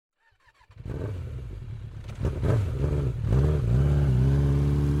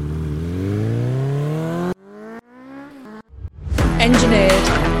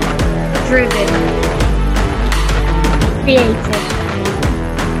Driven. Creative.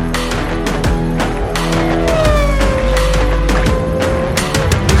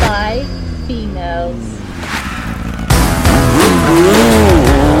 By females.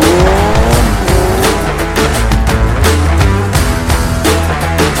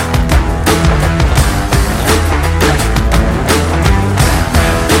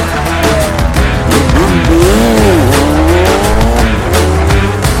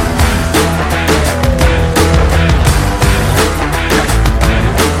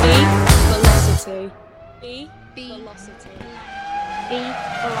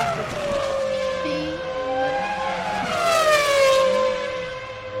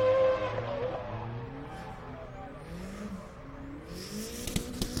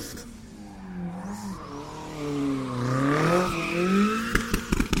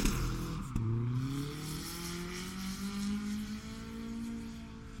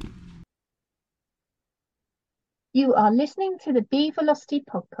 You are listening to the B Velocity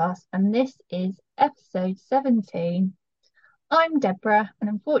podcast, and this is episode 17. I'm Deborah, and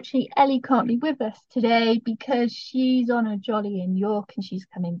unfortunately, Ellie can't be with us today because she's on a jolly in York and she's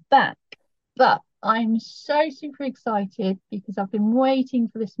coming back. But I'm so super excited because I've been waiting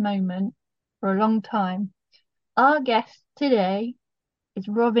for this moment for a long time. Our guest today is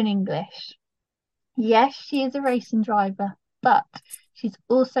Robyn English. Yes, she is a racing driver, but she's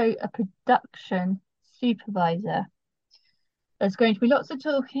also a production supervisor. There's going to be lots of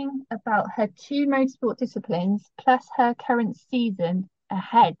talking about her two motorsport disciplines plus her current season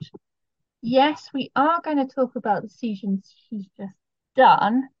ahead. Yes, we are going to talk about the seasons she's just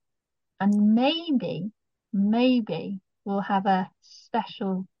done, and maybe we'll have a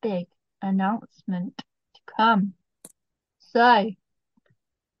special big announcement to come. So,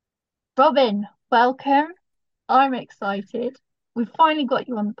 Robyn, welcome. I'm excited. We've finally got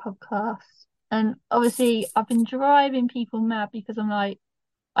you on the podcast. And obviously, I've been driving people mad because I'm like,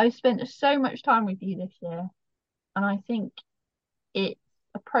 I've spent so much time with you this year. And I think it's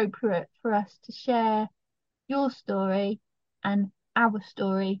appropriate for us to share your story and our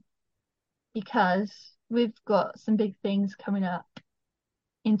story because we've got some big things coming up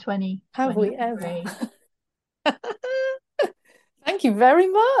in 2023. Have we ever? Thank you very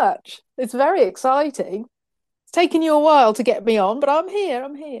much. It's very exciting. It's taken you a while to get me on, but I'm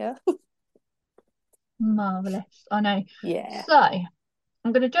here. Marvellous, I know. Yeah. So,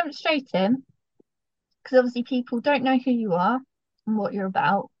 I'm going to jump straight in because obviously people don't know who you are and what you're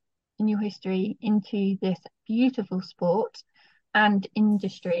about in your history into this beautiful sport and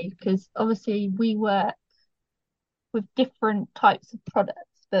industry, because obviously we work with different types of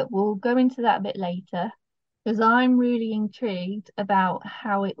products, but we'll go into that a bit later because I'm really intrigued about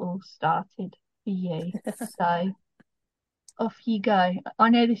how it all started for you. So off you go. I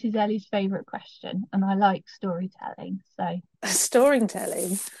know this is Ellie's favourite question and I like storytelling. So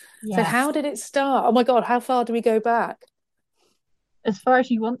Storytelling? yeah. So how did it start? Oh my God, how far do we go back? As far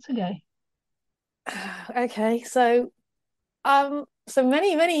as you want to go. Okay, so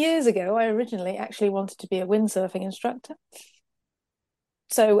many years ago, I originally actually wanted to be a windsurfing instructor.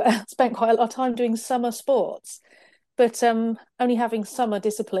 So spent quite a lot of time doing summer sports, but only having summer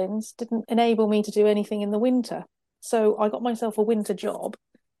disciplines didn't enable me to do anything in the winter. So I got myself a winter job,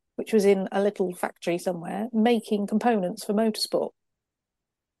 which was in a little factory somewhere, making components for motorsport,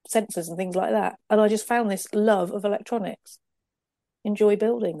 sensors and things like that. And I just found this love of electronics, enjoy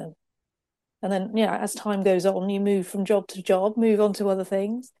building them. And then, as time goes on, you move from job to job, move on to other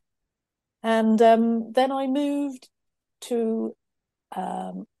things. And then I moved to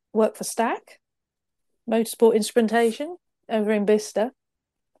work for Stack, motorsport instrumentation, over in Bicester.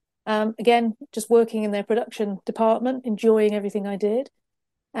 Again, just working in their production department, enjoying everything I did.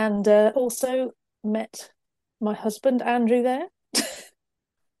 And also met my husband, Andrew, there. And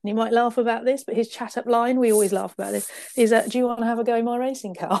you might laugh about this, but his chat-up line, we always laugh about this, is, do you want to have a go in my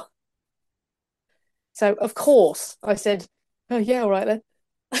racing car? So, of course, I said, oh, yeah, all right then.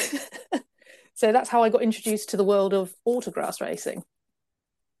 So that's how I got introduced to the world of autograss racing.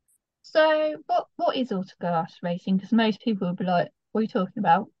 So what is autograss racing? Because most people would be like, what are you talking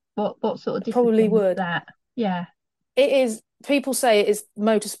about? What sort of discipline Probably would. is that? Yeah. It is, people say it is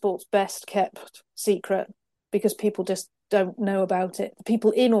motorsport's best kept secret because people just don't know about it. The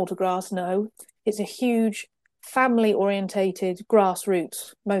people in autograss know. It's a huge family orientated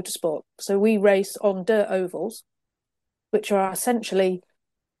grassroots motorsport. So we race on dirt ovals, which are essentially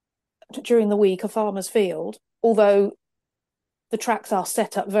during the week a farmer's field, although the tracks are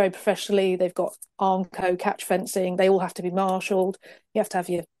set up very professionally. They've got Armco catch fencing. They all have to be marshalled. You have to have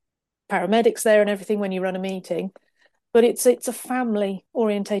your paramedics there and everything when you run a meeting. But it's a family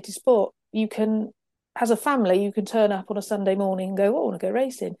orientated sport. you can, as a family, you can turn up on a Sunday morning and go, oh, I want to go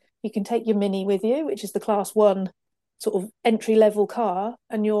racing. You can take your Mini with you, which is the class one sort of entry level car,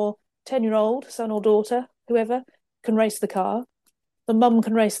 and your 10-year-old son or daughter, whoever, can race the car. The mum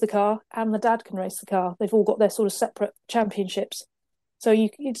can race the car and the dad can race the car. They've all got their sort of separate championships. So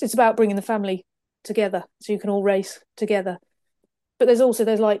it's about bringing the family together so you can all race together. But there's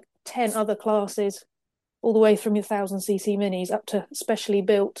like 10 other classes, all the way from your 1,000cc minis up to specially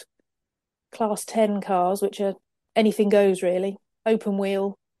built class 10 cars, which are anything goes really. Open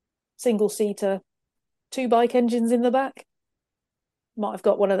wheel, single seater, two bike engines in the back. Might have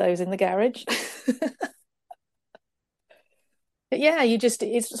got one of those in the garage. But yeah,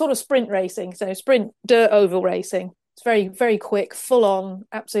 it's sort of sprint racing. So sprint dirt oval racing. It's very, very quick, full on,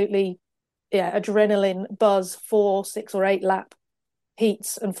 absolutely, yeah, adrenaline buzz, 4, 6 or 8 lap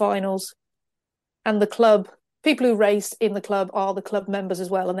heats and finals. And the club, people who race in the club are the club members as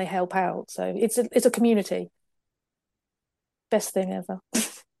well, and they help out. So it's a community. Best thing ever.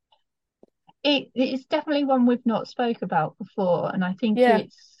 It's definitely one we've not spoke about before, and I think Yeah,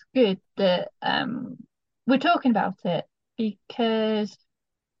 it's good that we're talking about it because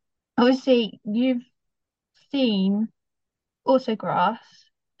obviously you've seen autographs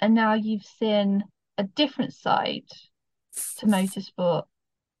and now you've seen a different side to motorsport.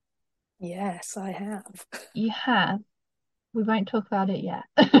 yes, I have. You have. We won't talk about it yet.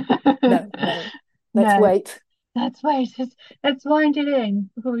 No, no. Let's No, wait. that's why let's wind it in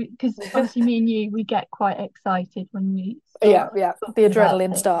because obviously me and you we get quite excited when we Yeah, start yeah. The talking about adrenaline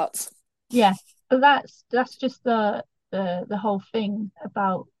things. starts. Yeah, but that's just the whole thing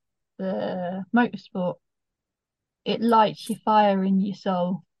about the motorsport. It lights your fire in your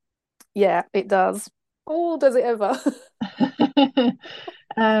soul. Yeah, it does. Oh, does it ever?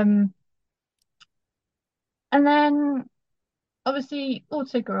 Um, and then obviously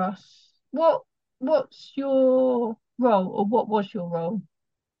autocross. What's your role, or what was your role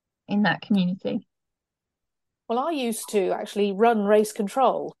in that community? Well, I used to actually run race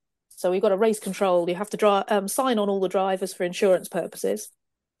control. So we've got a race control. You have to sign on all the drivers for insurance purposes.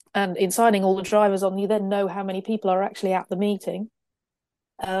 And in signing all the drivers on, you then know how many people are actually at the meeting.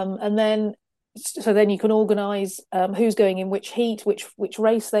 And then, so then you can organise who's going in which heat, which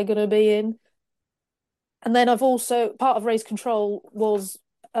race they're going to be in. And then I've also part of race control was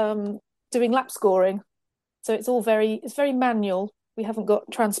um, doing lap scoring. So it's very manual. We haven't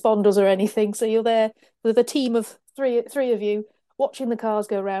got transponders or anything. So you're there with a team of three of you watching the cars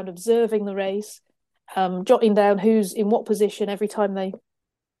go around, observing the race, jotting down who's in what position every time they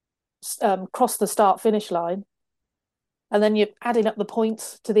cross the start finish line. And then you're adding up the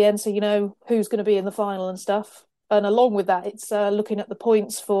points to the end so you know who's going to be in the final and stuff. And along with that, it's looking at the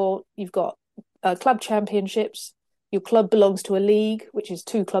points for you've got club championships. Your club belongs to a league, which is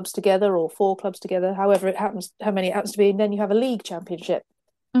 2 clubs together or 4 clubs together, however it happens, how many it happens to be. And then you have a league championship.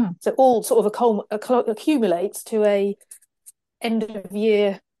 Mm, So all sort of accumulates to a end of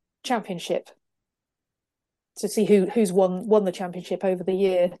year championship to see who's won the championship over the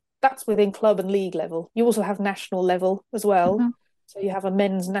year. That's within club and league level. You also have national level as well. mhm. So you have a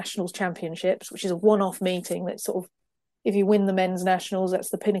men's nationals championships, which is a one-off meeting that sort of if you win the men's nationals, that's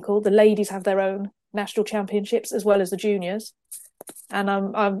the pinnacle. The ladies have their own national championships as well as the juniors. And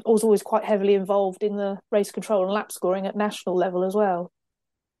I was always quite heavily involved in the race control and lap scoring at national level as well,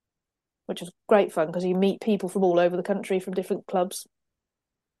 which is great fun because you meet people from all over the country from different clubs.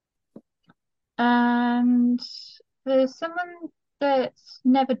 And for someone that's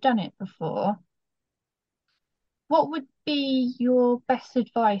never done it before, what would be your best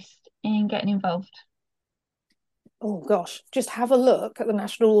advice in getting involved? Oh gosh, just have a look at the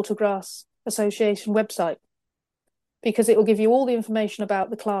National Autograss Association website because it will give you all the information about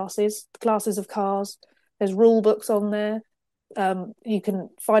the classes of cars. There's rule books on there. You can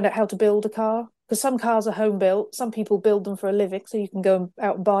find out how to build a car because some cars are home built. Some people build them for a living, so you can go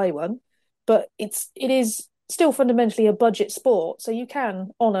out and buy one. But it is still fundamentally a budget sport, so you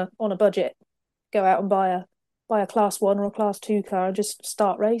can on a budget go out and buy a class one or a class two car and just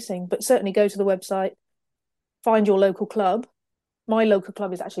start racing. But certainly go to the website, find your local club. My local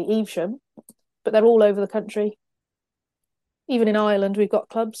club is actually Evesham, but they're all over the country. Even in Ireland, we've got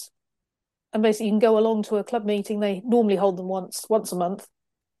clubs, and basically you can go along to a club meeting. They normally hold them once a month,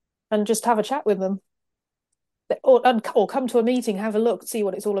 and just have a chat with them, or come to a meeting, have a look, see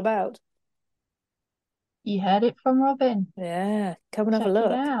what it's all about. You heard it from Robyn. Yeah, come and have a Check it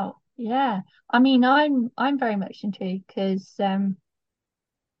look. out. Yeah. I mean, I'm very much into because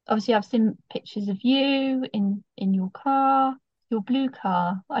obviously I've seen pictures of you in your car, your blue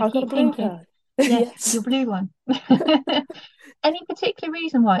car. I I've got a keep blue thinking, card. yes, Yes. your blue one. Any particular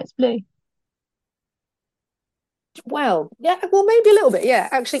reason why it's blue? Well, yeah, well, maybe a little bit. Yeah,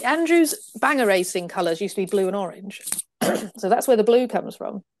 actually, Andrew's banger racing colours used to be blue and orange, so that's where the blue comes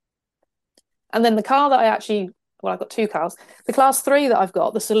from. And then the car that I actually, well, I've got two cars. The class three that I've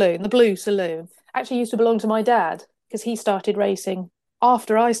got, the saloon, the blue saloon, actually used to belong to my dad because he started racing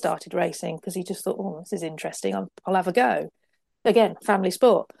after I started racing because he just thought, oh, this is interesting. I'll have a go. Again, family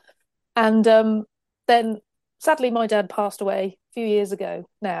sport. And then sadly, my dad passed away a few years ago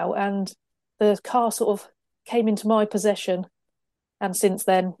now, and the car sort of came into my possession. And since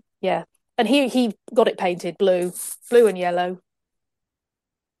then, yeah. And he got it painted blue and yellow.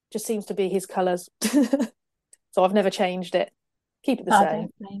 Just seems to be his colours. So I've never changed it. Keep it the I same.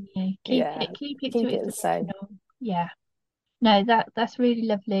 don't blame you. Yeah, Keep it to keep it its the same. original. Yeah. No, that's really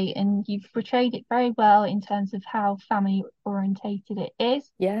lovely, and you've portrayed it very well in terms of how family orientated it is.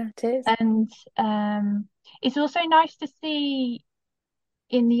 Yeah, it is. And it's also nice to see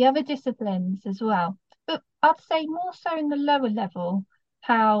in the other disciplines as well. But I'd say more so in the lower level,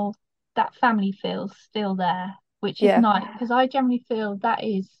 how that family feels still there, which is Yeah. nice because I generally feel that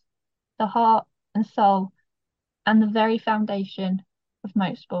is the heart and soul and the very foundation of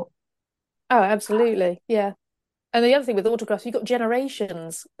motorsport. Oh, absolutely. Yeah. And the other thing with autocross, you've got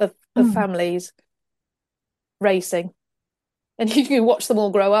generations of Mm, families racing, and you can watch them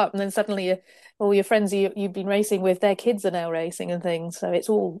all grow up, and then suddenly all your friends you've been racing with, their kids are now racing and things. So it's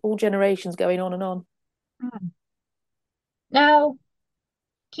all generations going on and on. mm. Now,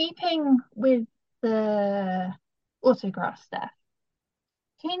 keeping with the autograph stuff,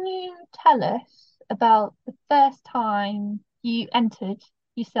 can you tell us about the first time you entered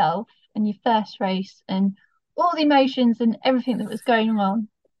yourself and your first race and all the emotions and everything that was going on?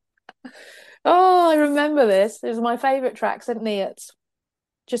 Oh, I remember this. It was my favourite track, St. Neots,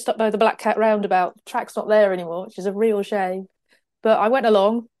 just up by the Black Cat roundabout. The track's not there anymore, which is a real shame. But I went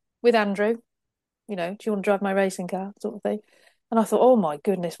along with Andrew, do you want to drive my racing car, sort of thing. And I thought, oh my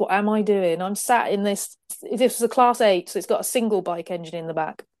goodness, what am I doing? I'm sat in this was a class eight, so it's got a single bike engine in the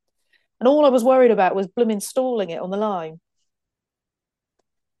back. And all I was worried about was blooming stalling it on the line.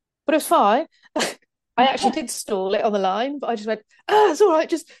 But it was fine. I actually did stall it on the line, but I just went, it's all right,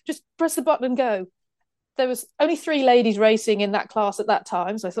 just press the button and go. There was only three ladies racing in that class at that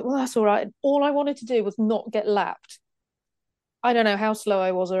time, so I thought, well, that's all right. And all I wanted to do was not get lapped. I don't know how slow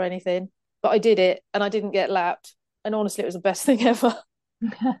I was or anything, but I did it and I didn't get lapped. And honestly, it was the best thing ever.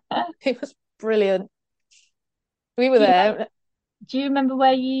 It was brilliant. We were Do you there. do you remember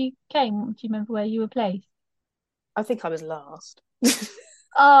where you came? Do you remember where you were placed? I think I was last.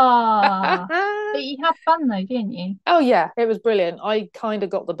 Ah, but you had fun though, didn't you? Oh yeah, it was brilliant. I kind of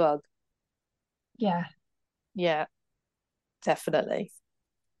got the bug. Yeah. Yeah, definitely.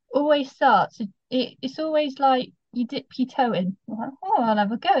 Always starts. It's always like you dip your toe in. You're like, oh, I'll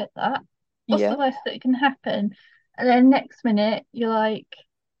have a go at that. What's the Yeah. worst that can happen? And then next minute you're like,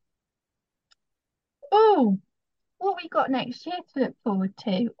 oh, what we got next year to look forward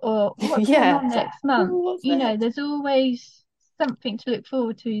to, or what's going Yeah. on It's like, next month. what's next? There's always something to look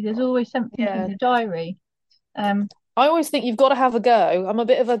forward to. There's always something in Yeah. the diary. Um, I always think you've got to have a go. I'm a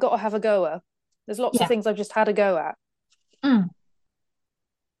bit of a got to have a goer. There's lots of yeah. things I've just had a go at. Mm.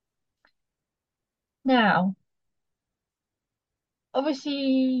 Now,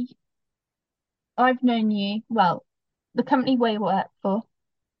 obviously, I've known you, well, the company we work for,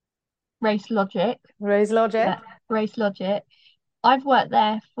 Race Logic, Raise logic. yeah, Race Logic. I've worked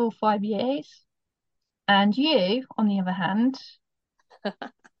there for 5 years, and you, on the other hand,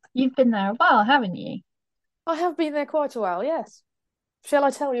 you've been there a while, haven't you? I have been there quite a while, yes. Shall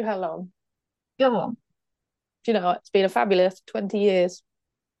I tell you how long? Go on. Do you know, it's been a fabulous 20 years.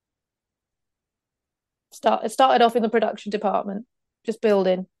 It started off in the production department, just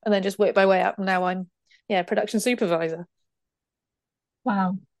building, and then just worked my way up. And now I'm, yeah, production supervisor.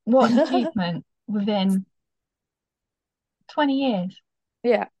 Wow, what an achievement within 20 years.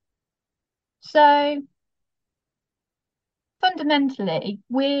 Yeah. So fundamentally,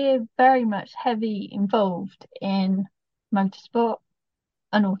 we're very much heavy involved in motorsport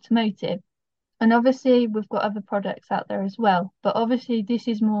and automotive. And obviously, we've got other products out there as well. But obviously, this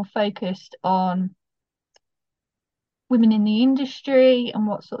is more focused on women in the industry and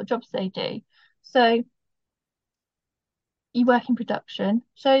what sort of jobs they do. So you work in production.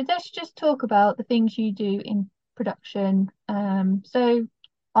 So let's just talk about the things you do in production. So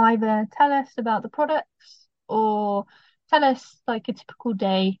either tell us about the products or tell us like a typical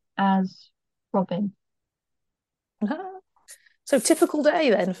day as Robyn. So typical day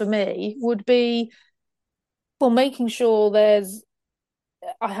then for me would be, well, making sure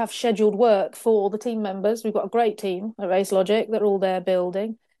I have scheduled work for the team members. We've got a great team at Race Logic. They're all there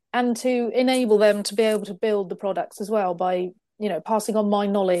building. and to enable them to be able to build the products as well by, passing on my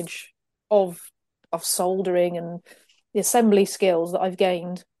knowledge of soldering and the assembly skills that I've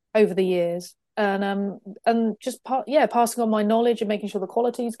gained over the years. And just passing on my knowledge and making sure the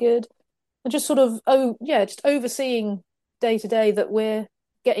quality is good, and just sort of just overseeing day to day that we're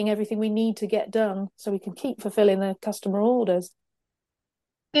getting everything we need to get done so we can keep fulfilling the customer orders.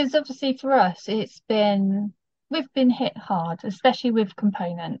 Because obviously for us, we've been hit hard, especially with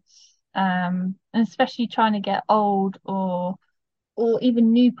components, and especially trying to get old or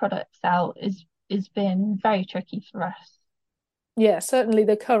even new products out is been very tricky for us. Yeah, certainly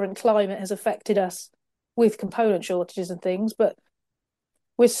the current climate has affected us with component shortages and things, but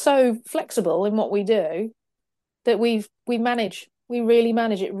we're so flexible in what we do that we really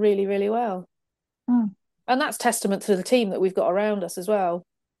manage it really, really well. Mm. And that's testament to the team that we've got around us as well.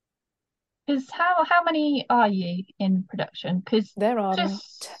 Because how many are you in production? Because There are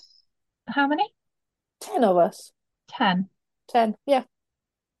just how many? 10 of us. 10. 10, yeah.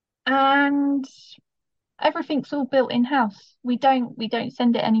 And everything's all built in-house. We don't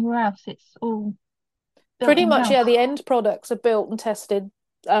send it anywhere else. It's all built Pretty much, in-house. yeah, the end products are built and tested.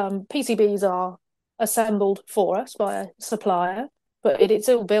 PCBs are assembled for us by a supplier, but it's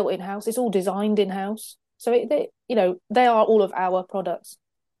all built in-house. It's all designed in-house. So they are all of our products,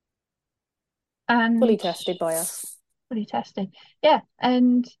 fully And tested by us. fully tested. Yeah,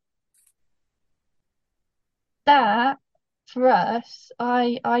 and that for us,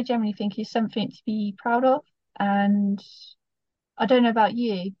 I generally think is something to be proud of. And I don't know about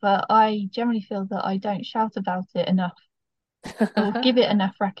you, but I generally feel that I don't shout about it enough or give it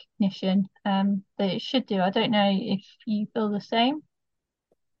enough recognition that it should do. I don't know if you feel the same.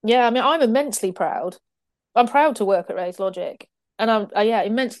 Yeah, I mean, I'm immensely proud. I'm proud to work at Race Logic, and I'm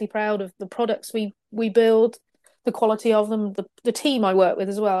immensely proud of the products we build, the quality of them, the team I work with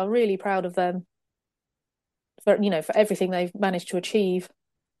as well. I'm really proud of them for everything they've managed to achieve.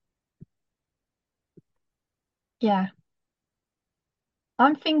 Yeah,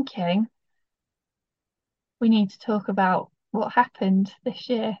 I'm thinking we need to talk about what happened this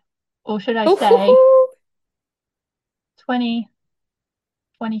year, or should I say Ooh, 2022?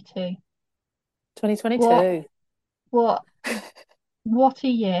 What 2022. what what a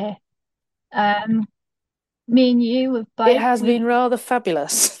year. Um, Me and you have It both has we've been rather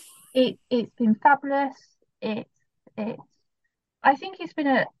fabulous. it's been fabulous. It's I think it's been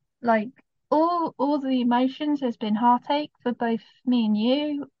a like all the emotions has been heartache for both me and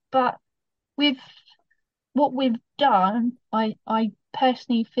you, but with what we've done, I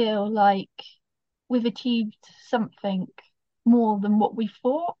personally feel like we've achieved something more than what we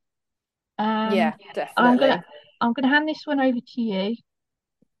thought. Yeah, I'm gonna definitely. I'm gonna hand this one over to you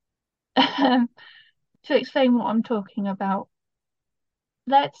to explain what I'm talking about.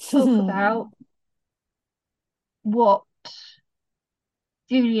 Let's talk about what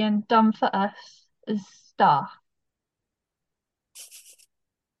Julian done for us as staff.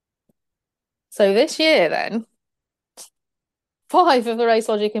 So this year, then, 5 of the Race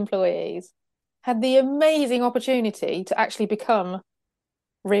Logic employees had the amazing opportunity to actually become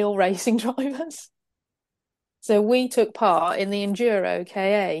real racing drivers. So we took part in the Enduro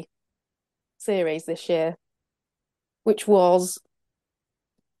KA series this year, which was,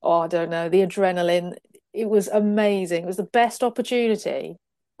 I don't know, the adrenaline. It was amazing. It was the best opportunity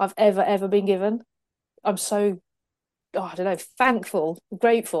I've ever been given. I'm so, I don't know, thankful,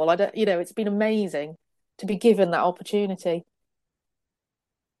 grateful. I don't, it's been amazing to be given that opportunity.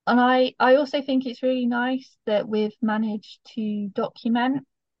 And I also think it's really nice that we've managed to document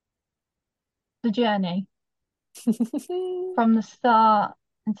the journey from the start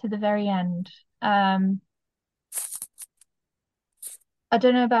and to the very end. Um, I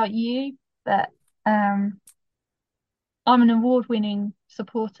don't know about you, but um, I'm an award-winning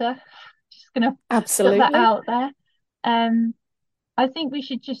supporter. Just gonna put that Absolutely. out there. Um, I think we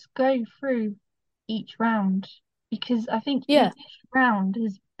should just go through each round because I think Yeah. each round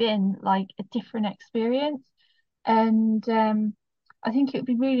has been like a different experience. And I think it would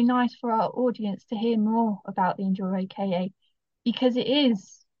be really nice for our audience to hear more about the Enduro KA because it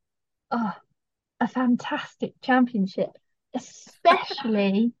is oh, a fantastic championship,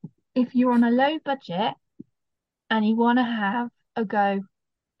 especially if you're on a low budget and you want to have a go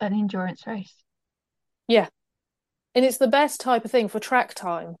at an endurance race. Yeah. And it's the best type of thing for track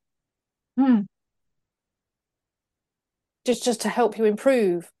time, Mm. just to help you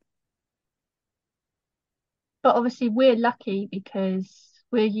improve. But obviously, we're lucky because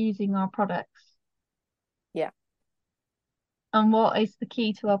we're using our products. Yeah. And what is the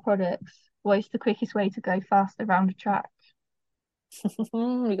key to our products? What is the quickest way to go fast around a track?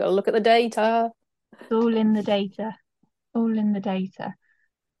 You got to look at the data. It's all in the data. All in the data.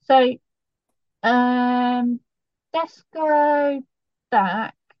 So, um, let's go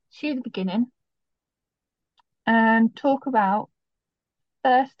back to the beginning and talk about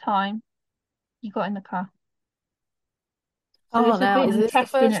first time you got in the car. So Oh, this would have now is been this the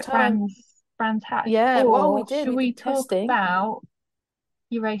testing first at time? Brands Hatch, Yeah. Well, we or did. should We we did talk testing. about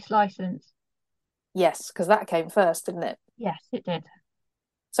your race license? Yes, because that came first, didn't it? Yes, it did.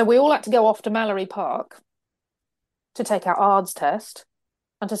 So we all had to go off to Mallory Park to take our ARDS test.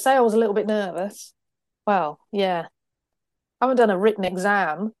 And to say I was a little bit nervous, well, yeah, I haven't done a written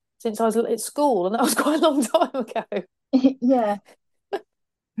exam since I was at school, and that was quite a long time ago. Yeah.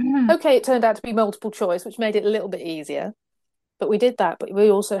 Okay, it turned out to be multiple choice, which made it a little bit easier. But we did that, but we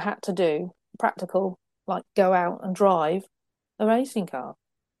also had to do practical, like go out and drive a racing car.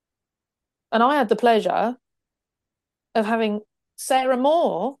 And I had the pleasure of having Sarah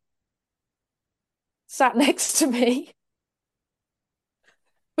Moore sat next to me,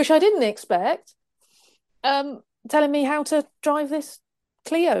 which I didn't expect, telling me how to drive this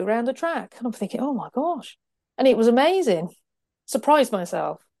Clio round a track. And I'm thinking, oh my gosh. And it was amazing. Surprised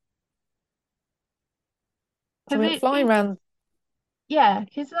myself. So Because we went flying around. yeah,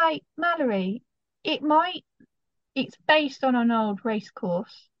 because like Mallory, it might, it's based on an old race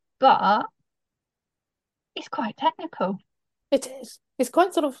course, but it's quite technical. It is. It's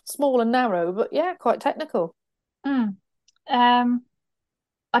quite sort of small and narrow, but yeah, quite technical. Mm. Um,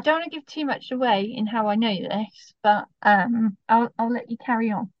 I don't want to give too much away in how I know this, but I'll let you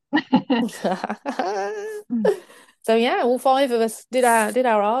carry on. Mm. So yeah, all five of us did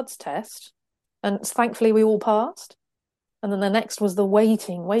our ARDS test, and thankfully we all passed. And then the next was the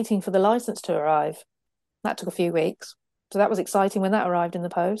waiting for the license to arrive. That took a few weeks. So that was exciting when that arrived in the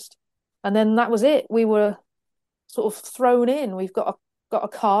post. And then that was it. We were sort of thrown in. We've got a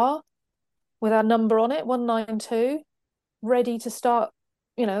car with our number on it, 192, ready to start.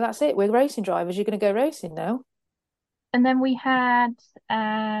 That's it. We're racing drivers. You're going to go racing now. And then we had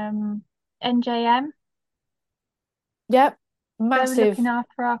um NJM. Yep. They were looking Massive.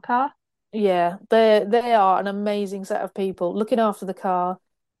 after our car. Yeah. They are an amazing set of people looking after the car,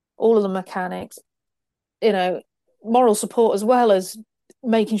 all of the mechanics, you know, moral support as well as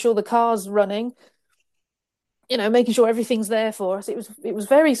making sure the car's running, making sure everything's there for us. It was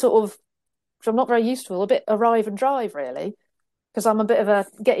very sort of, which I'm not very used to, a bit arrive and drive really, because I'm a bit of a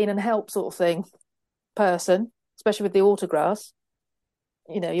get in and help sort of thing person, especially with the autographs.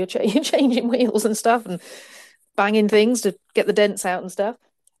 You're changing wheels and stuff and banging things to get the dents out and stuff.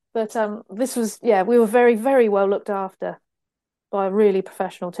 But this was, yeah, we were very, very well looked after by a really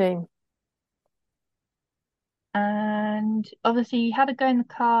professional team. And obviously you had to go in the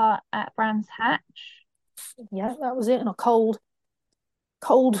car at Brands Hatch. Yeah, that was it. And a cold,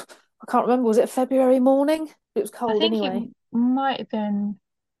 I can't remember, was it a February morning? It was I cold think it anyway. might have been,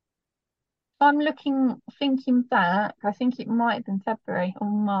 if I'm thinking back, I think it might have been February or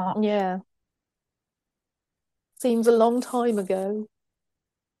March. Yeah, seems a long time ago.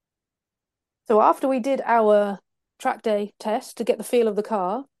 So after we did our track day test to get the feel of the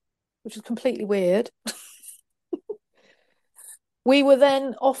car, which was completely weird, we were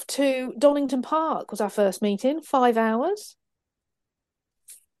then off to Donington Park was our first meeting, 5 hours.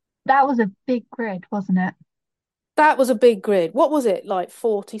 That was a big grid, wasn't it? That was a big grid. What was it, like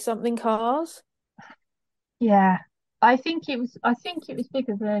 40 something cars? Yeah. I think it was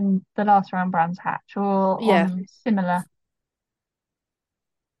bigger than the last round Brands Hatch or Yeah. on similar.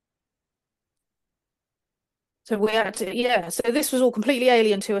 So we had to, yeah. So this was all completely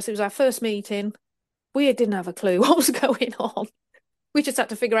alien to us. It was our first meeting. We didn't have a clue what was going on. We just had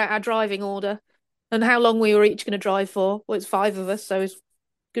to figure out our driving order and how long we were each going to drive for. Well, it's five of us, so it's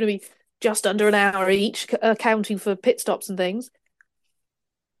going to be just under an hour each, counting for pit stops and things.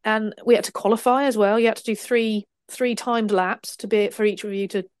 And we had to qualify as well. You had to do three timed laps to be for each of you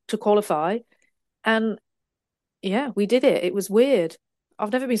to qualify. And yeah, we did it. It was weird.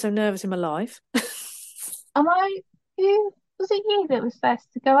 I've never been so nervous in my life. Am I, who was it you that was first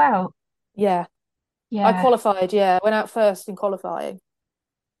to go out? Yeah, I Yeah. qualified. Yeah, I went out first in qualifying,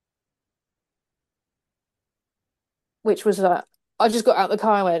 which was I just got out of the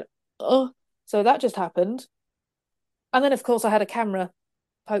car and went, oh, so that just happened. And then, of course, I had a camera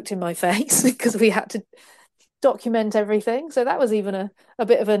poked in my face because we had to document everything. So that was even a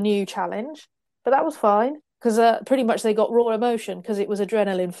bit of a new challenge, but that was fine because pretty much they got raw emotion because it was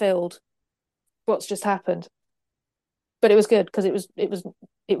adrenaline filled. What's just happened, but it was good because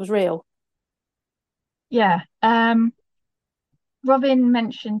it was real. Yeah. Robyn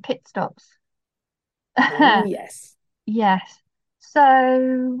mentioned pit stops. Oh yes. Yes.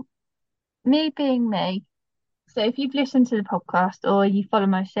 So, me being me, so if you've listened to the podcast or you follow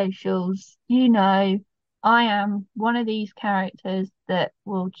my socials, you know I am one of these characters that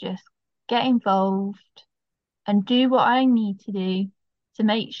will just get involved and do what I need to do to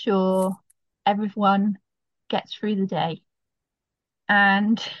make sure everyone gets through the day.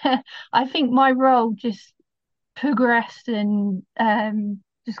 And I think my role just progressed and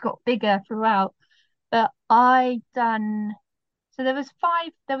just got bigger throughout. But I done so there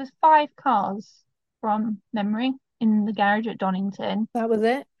was five cars from memory in the garage at Donington, That was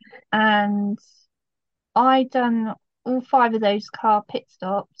it. and I done all five of those car pit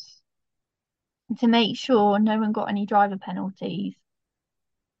stops to make sure no one got any driver penalties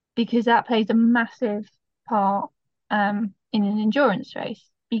because that plays a massive part in an endurance race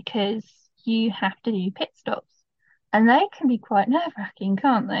because you have to do pit stops and they can be quite nerve-wracking,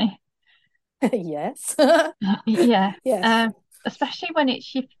 can't they? Yes. Yeah, Yes. especially when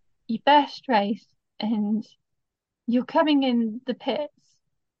it's your first race and you're coming in the pits.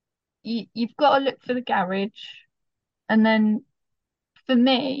 You've got to look for the garage, and then for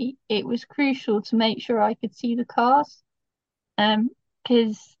me, it was crucial to make sure I could see the cars,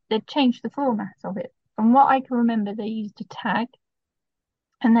 because they'd changed the format of it. From what I can remember, they used a tag,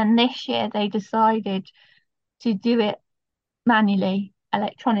 and then this year they decided to do it manually,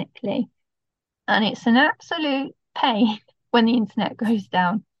 electronically, and it's an absolute pain when the internet goes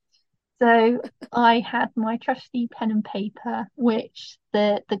down. So I had my trusty pen and paper, which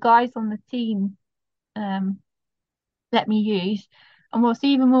the guys on the team um let me use. And what's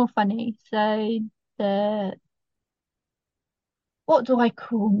even more funny, so the what do I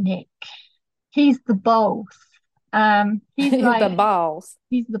call Nick? He's the boss. He's The like balls.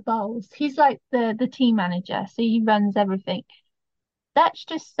 he's the boss. He's like the team manager, so he runs everything. Let's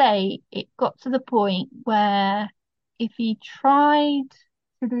just say it got to the point where if he tried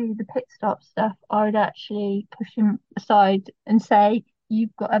to do the pit stop stuff, I would actually push him aside and say,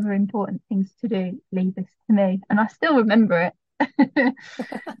 "You've got other important things to do. Leave this to me." And I still remember it.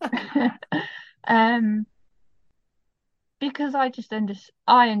 Um, because I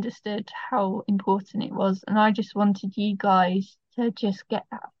understood how important it was, and I just wanted you guys to just get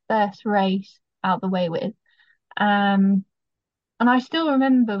that first race out the way with. Um, and I still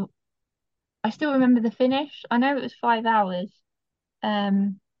remember the finish. I know it was 5 hours.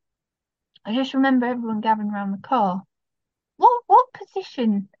 Um, I just remember everyone gathering around the car. What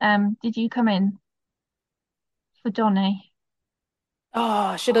position did you come in for Donny? Oh,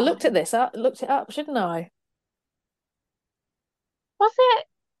 I should have looked it up, shouldn't I? Was it?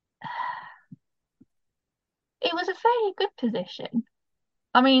 It was a fairly good position.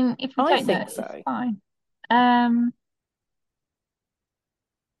 I mean, if you I don't know, think it's so. fine. Um,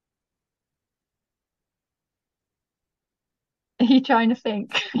 are you trying to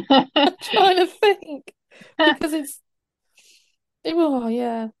think? I'm trying to think because oh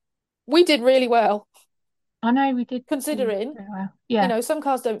yeah, we did really well I know we did do considering, very well. Yeah. some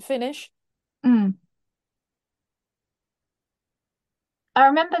cars don't finish. Mm. I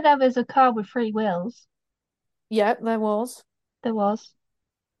remember there was a car with three wheels. Yeah, there was There was.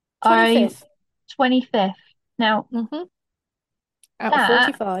 I 25th. 25th. Now Hmm. Out of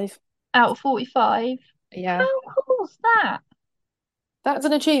that 45. out of 45. Yeah, How cool's that? that's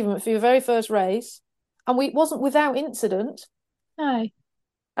an achievement for your very first race, and we it wasn't without incident. No, I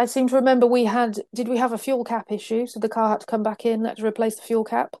I seem to remember did we have a fuel cap issue? So the car had to come back in, had to replace the fuel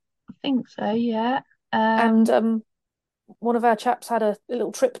cap. think so, yeah. And one of our chaps had a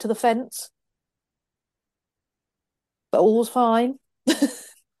little trip to the fence, but all was fine.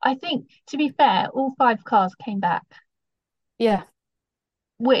 I think to be fair, all five cars came back, Yeah.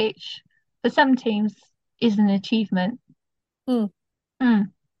 which for some teams is an achievement. Mm,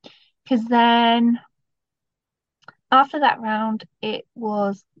 Because then after that round, it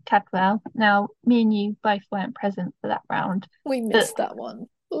was Cadwell. Now, me and you both weren't present for that round, we but missed that one.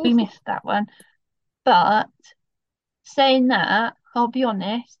 we Ooh. missed that one. But saying that, I'll be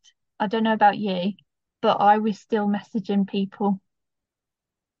honest, I don't know about you, but I was still messaging people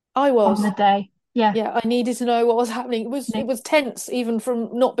I on the was. day. Yeah. Yeah, I needed to know what was happening. It Nick. was tense even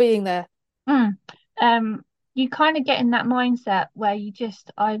from not being there. Mm. You kind of get in that mindset where you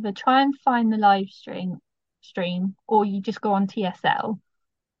just either try and find the stream, or you just go on TSL,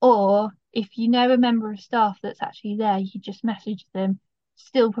 or if you know a member of staff that's actually there, you just message them,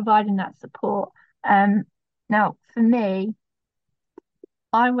 still providing that support. Um, Now for me,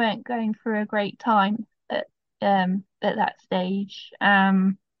 I weren't going through a great time at that stage.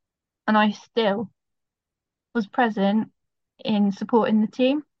 And I still was present in supporting the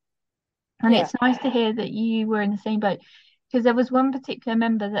team. And Yeah. it's nice to hear that you were in the same boat. because there was one particular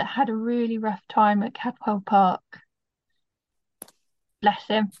member that had a really rough time at Cadwell Park. Bless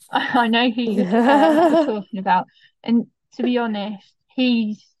him. I know who you're talking about. And to be honest,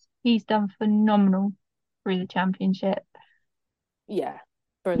 he's done phenomenal through the championship. Yeah,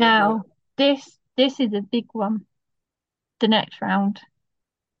 brilliantly. Now, this is a big one, the next round.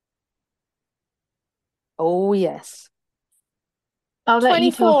 Oh, yes. I'll let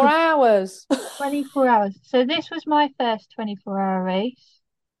you talk 24 hours. 24 hours. So this was my first 24-hour race.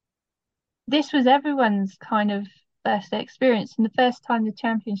 This was everyone's kind of first experience and the first time the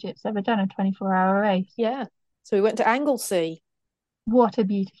championship's ever done a 24-hour race. Yeah. So we went to Anglesey. What a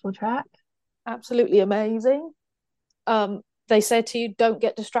beautiful track. Absolutely amazing. They said to you, don't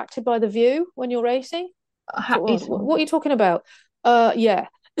get distracted by the view when you're racing. So, It's what are you talking about? Yeah.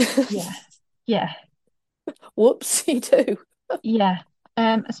 yeah, yeah, Whoops, you do. yeah.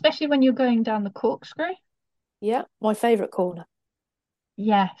 Especially when you're going down the corkscrew. Yeah, my favourite corner.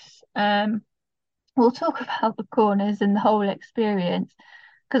 Yes. We'll talk about the corners and the whole experience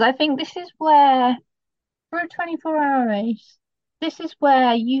because I think this is where, for a 24-hour race, this is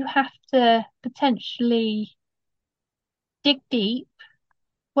where you have to potentially dig deep,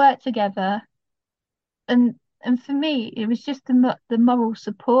 work together, and for me, it was just the moral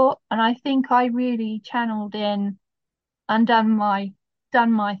support, and I think I really channeled in and done my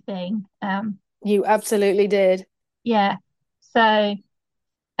thing. You absolutely did. Yeah. So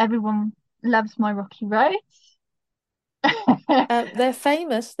everyone loves my rocky roads. They're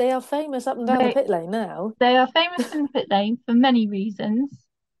famous. They are famous up and down the They pit lane now. they are famous in the pit lane for many reasons,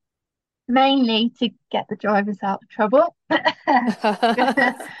 mainly to get the drivers out of trouble.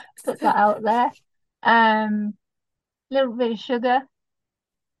 Gonna put that out there. Little bit of sugar.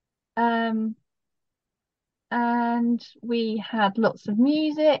 Um, and we had lots of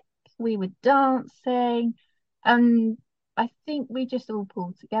music. We were dancing, and I think we just all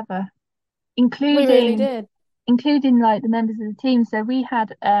pulled together, We really including did. like the members of the team. So we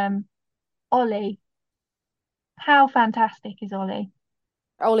had Ollie. How fantastic is Ollie?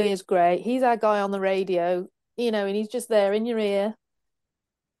 Ollie is great. He's our guy on the radio, and he's just there in your ear.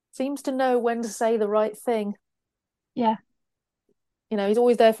 Seems to know when to say the right thing. Yeah, He's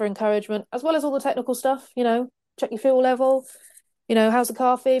always there for encouragement, as well as all the technical stuff, check your fuel level, how's the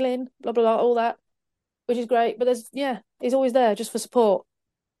car feeling, blah, blah, blah, all that, which is great. But yeah, he's always there just for support,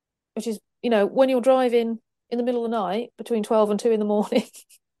 which is, when you're driving in the middle of the night between 12 and 2 in the morning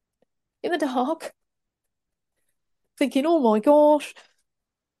in the dark, thinking, oh my gosh,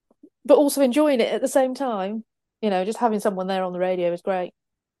 but also enjoying it at the same time, just having someone there on the radio is great.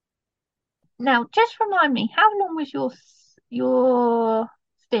 now just remind me, how long was your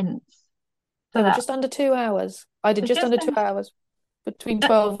stints for They were that? just under 2 hours. I did So just just under two under, hours between uh,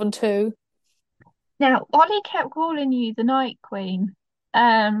 12 and 2. now Ollie kept calling you the Night Queen,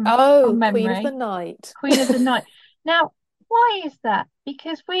 from Oh, Queen of the memory, Night. Queen of the Night. Now, why is that?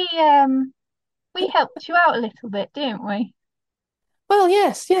 Because we helped you out a little bit, didn't we? Well,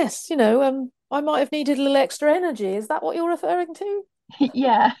 yes, yes, I might have needed a little extra energy. Is that what you're referring to?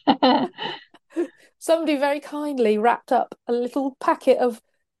 Yeah. Somebody very kindly wrapped up a little packet of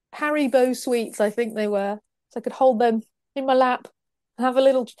Haribo sweets, I think they were, so I could hold them in my lap and have a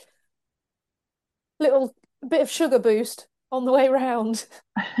little bit of sugar boost on the way round.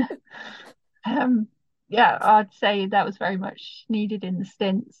 Um, yeah, I'd say that was very much needed in the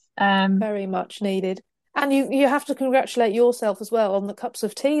stints. Very much needed. And you have to congratulate yourself as well on the cups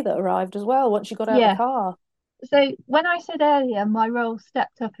of tea that arrived as well once you got out the Yeah. car. So when I said earlier my role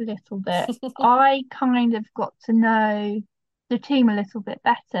stepped up a little bit, I kind of got to know the team a little bit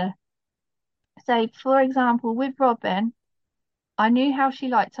better. So, for example, with Robyn, I knew how she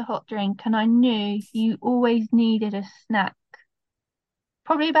liked a hot drink, and I knew you always needed a snack.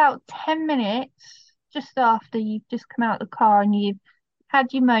 Probably about 10 minutes just after you've just come out of the car and you've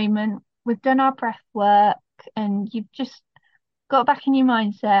had your moment, we've done our breath work, and you've just got back in your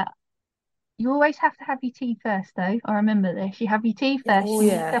mindset. You always have to have your tea first, though. I remember this. You have your tea first, Oh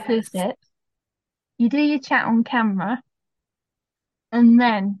you need a couple of yes. sips, you do your chat on camera, and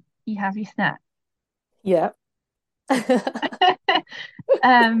then you have your snack. Yeah.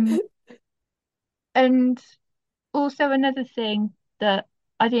 Um, and also another thing that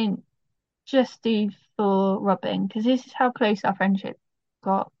I didn't just do for Robyn, because this is how close our friendship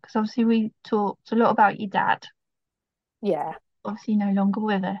got. Because obviously we talked a lot about your dad, Yeah. obviously no longer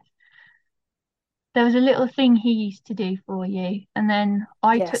with us. There was a little thing he used to do for you, and then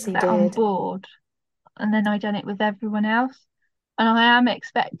I took Yes, he that on did. board, and then I done it with everyone else. And I am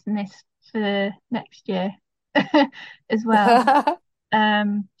expecting this for next year as well.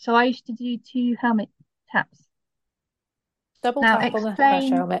 So I used to do two helmet taps. Double Now tap on the crash explain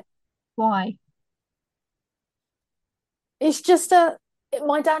helmet. why. It's just a.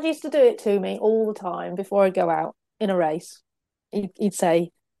 My dad used to do it to me all the time before I'd go out in a race. He'd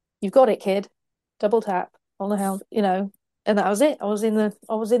say, "You've got it, kid. Double tap on the helmet." And that was it. I was in the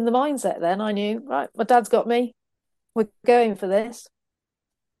mindset then. I knew, right, my dad's got me. We're going for this.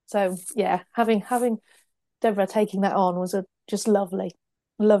 So yeah, having Deborah taking that on was just lovely,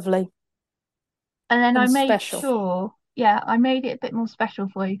 lovely And then I and made special. sure, yeah, I made it a bit more special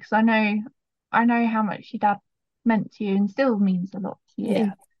for you because I know how much your dad meant to you and still means a lot to Yeah,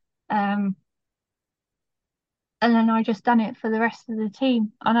 you. Um, and then I just done it for the rest of the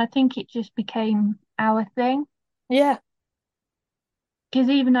team, and I think it just became our thing. yeah. Because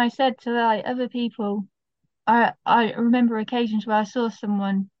even I said to like other people, I remember occasions where I saw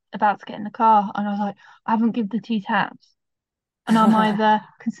someone about to get in the car, and I was like, I haven't give the two taps, and I'm either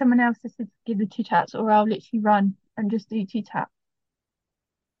can someone else just give the two taps, or I'll literally run and just do two taps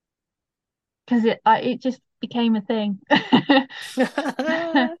because it just became a thing.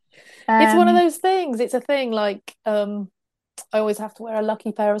 It's one of Um, those things. It's a thing like I always have to wear a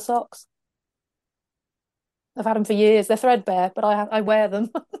lucky pair of socks. I've had them for years. They're threadbare, but I wear them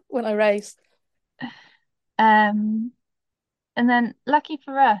when I race. um, and then lucky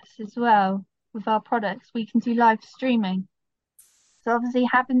for us as well with our products, we can do live streaming. So obviously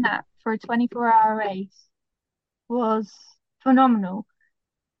having that for a 24-hour race was phenomenal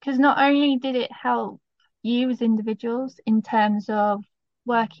because not only did it help you as individuals in terms of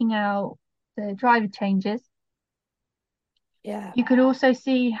working out the driver changes, Yeah, you could also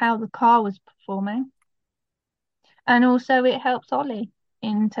see how the car was performing. And also it helps Ollie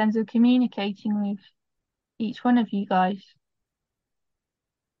in terms of communicating with each one of you guys.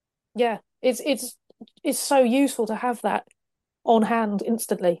 yeah. It's so useful to have that on hand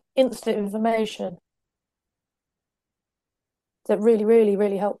instantly, instant information that really, really,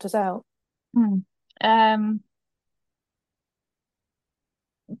 really helped us out. Hmm. Um,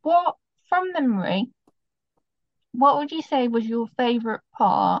 what from memory, what would you say was your favourite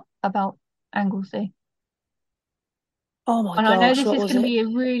part about Anglesey? Oh my And I know gosh, this what is was going to it? be a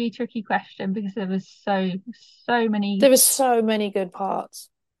really tricky question because there was so many. There were so many good parts,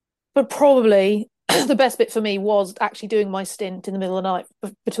 but probably the best bit for me was actually doing my stint in the middle of the night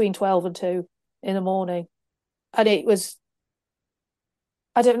between 12 and 2 in the morning. And it was,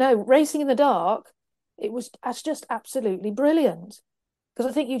 I don't know, racing in the dark, that's just absolutely brilliant. Because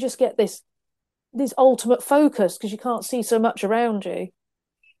I think you just get this ultimate focus because you can't see so much around you.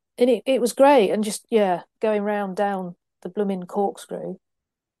 And it was great. And just, yeah, going round down the blooming corkscrew.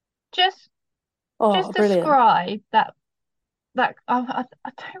 Just Oh, just brilliant. describe that I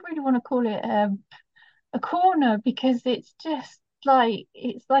don't really want to call it a corner because it's just like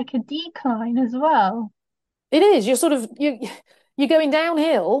it's like a decline as well. It is. You're going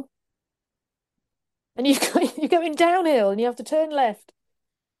downhill and you're going downhill and you have to turn left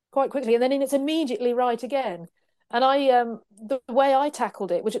quite quickly, and then it's immediately right again. And the way I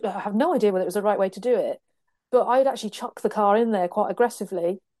tackled it, which I have no idea whether it was the right way to do it, but I'd actually chuck the car in there quite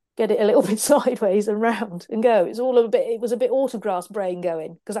aggressively, get it a little bit sideways and round and go. It was a bit autograss brain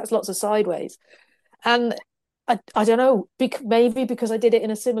going because that's lots of sideways. And I don't know, maybe because I did it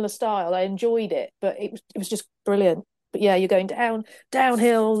in a similar style, I enjoyed it, but it was just brilliant. But yeah, you're going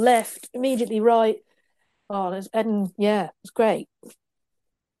downhill, left, immediately right. Oh, and yeah, it's great.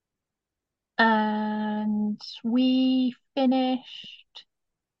 And we finished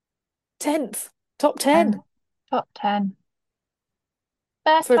 10th, top 10 top 10.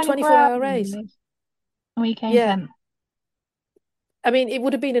 Best for a 24 24-hour hour race. race. And we came Yeah. 10th. I mean, it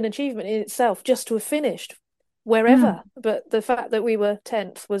would have been an achievement in itself just to have finished Mm, wherever. But the fact that we were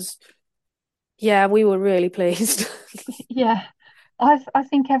 10th was, yeah, we were really pleased. yeah. I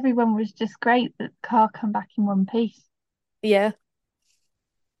think everyone was just great that the car come back in one piece. Yeah.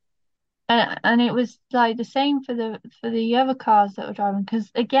 And it was like the same for the other cars that were driving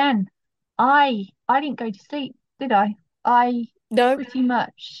because again, I didn't go to sleep, did I? I No. pretty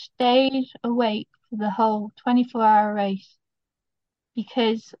much stayed awake for the whole 24-hour race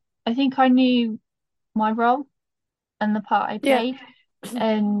because I think I knew my role and the part I Yeah. played.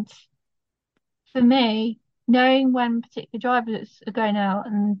 And for me, knowing when particular drivers are going out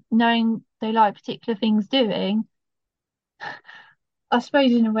and knowing they like particular things doing, I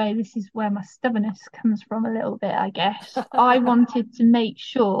suppose in a way this is where my stubbornness comes from a little bit, I guess. I wanted to make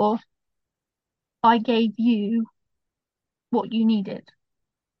sure I gave you what you needed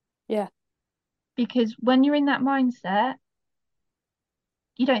Yeah. because when you're in that mindset,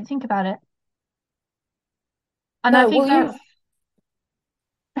 you don't think about it. And I No, think well, that's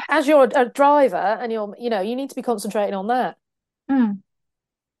as you're a driver and you need to be concentrating on that. Mm.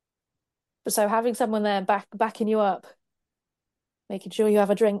 But so having someone there backing you up, making sure you have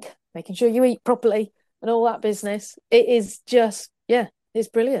a drink, making sure you eat properly, and all that business, it is just yeah, it's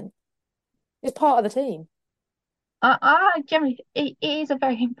brilliant. It's part of the team. I generally it is a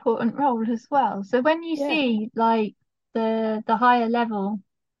very important role as well. So when you Yeah. see like the higher level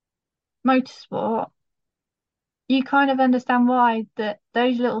motorsport, you kind of understand why that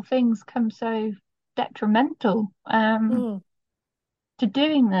those little things come so detrimental Mm. to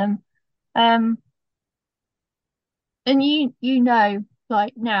doing them. Um and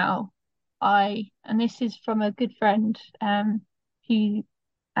like now and this is from a good friend who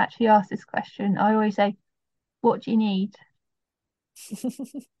actually asked this question. I always say, what do you need?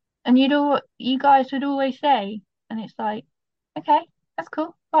 And you guys would always say, and it's like, okay, that's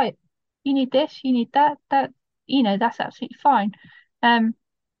cool. Right. You need this, you need that, that's absolutely fine. Um,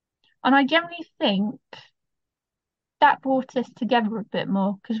 and I generally think that brought us together a bit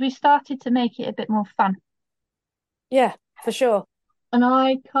more because we started to make it a bit more fun. Yeah, for sure. And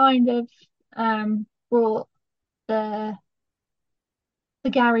I kind of brought the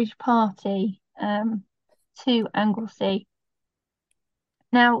garage party to Anglesey.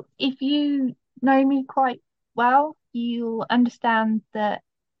 Now, if you know me quite well, you'll understand that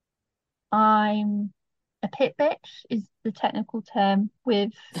I'm a pit bitch is the technical term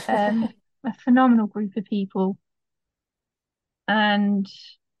with a phenomenal group of people, and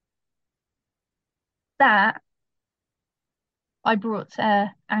that I brought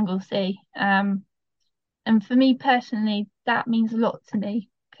to Anglesey. And for me personally, that means a lot to me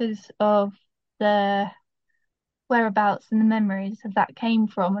because of the whereabouts and the memories of that came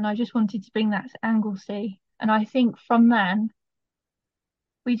from, and I just wanted to bring that to Anglesey. And I think from then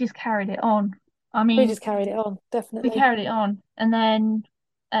we just carried it on. I We mean, just carried it on, we definitely. carried it on, and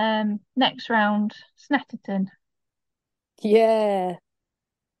then next round, Snetterton. Yeah,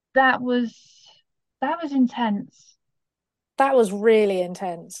 That was that was intense. that was really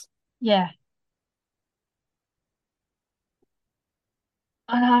intense. Yeah.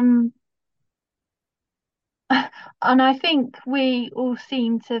 And and I think we all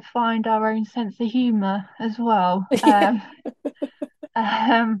seem to find our own sense of humor as well. Yeah.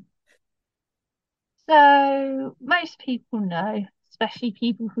 Um, so most people know, especially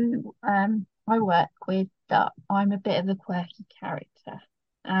people who I work with, that I'm a bit of a quirky character.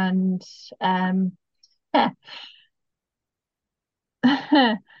 And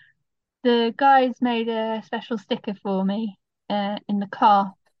the guys made a special sticker for me in the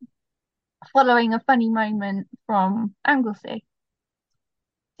car following a funny moment from Anglesey.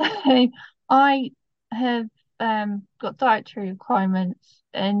 So I have got dietary requirements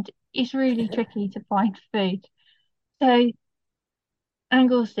and it's really tricky to find food. So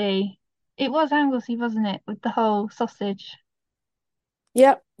Anglesey, it was Anglesey, wasn't it, with the whole sausage?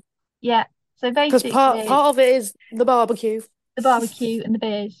 Yep. Yeah. So Because part basically, part of it is the barbecue. the barbecue and the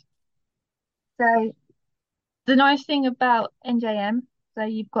beers. So the nice thing about NJM, so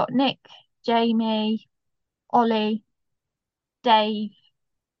you've got Nick, Jamie, Ollie, Dave.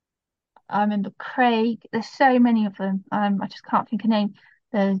 I remember Craig. There's so many of them. I just can't think of name.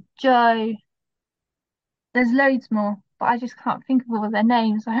 There's Joe. There's loads more, but I just can't think of all of their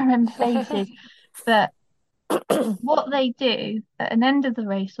names. I remember faces. But what they do at an end of the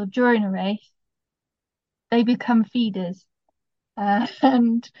race or during a race, they become feeders,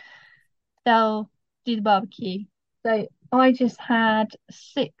 and they'll do the barbecue. So I just had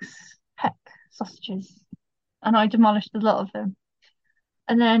 6 peck sausages, and I demolished a lot of them.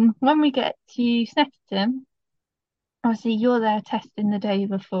 And then when we get to Snetterton, obviously you're there testing the day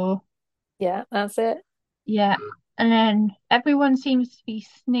before. Yeah, that's it. Yeah. And then everyone seems to be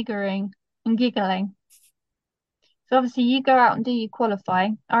sniggering and giggling. So obviously you go out and do your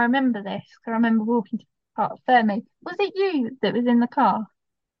qualifying. I remember this because I remember walking to Park Fermi. Was it you that was in the car?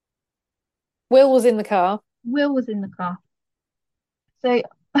 Will was in the car. Will was in the car. So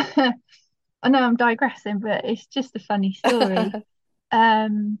I know I'm digressing, but it's just a funny story.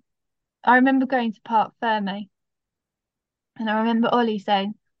 Um, I remember going to Park Fermi and I remember Ollie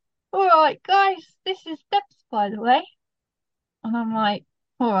saying, "All right, guys, this is Debs, by the way." And I'm like,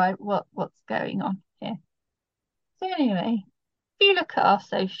 "All right, what's going on here?" So anyway, if you look at our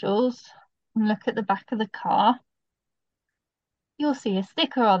socials and look at the back of the car, you'll see a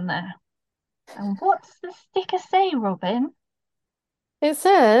sticker on there. And what's the sticker say, Robyn? It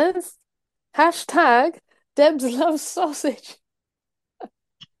says hashtag Debs loves sausage.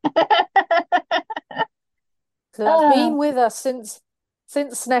 So that's Oh, been with us since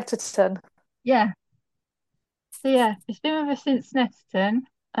Snetterton. yeah. So yeah, it's been with us since Snetterton.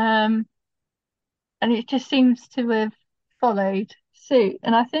 And it just seems to have followed suit.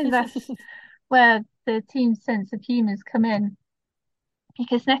 And I think that's where the team's sense of humour's come in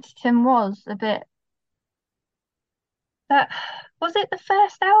because Netterton was a bit that was it the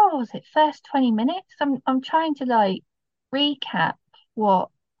first hour or was it first 20 minutes? I'm trying to like recap what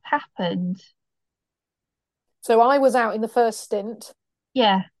happened. So I was out in the first stint,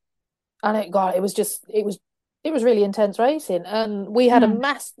 Yeah. and it was really intense racing, and we had a Mm,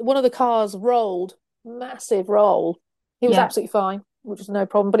 mass one of the cars rolled, massive roll. He was yeah. absolutely fine, which was no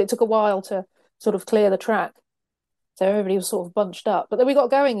problem, but it took a while to sort of clear the track. So everybody was sort of bunched up. But then we got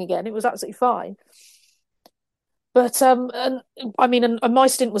going again. It was absolutely fine. But and I mean, and my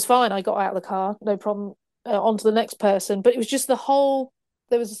stint was fine. I got out of the car, no problem, on to the next person. But it was just the whole.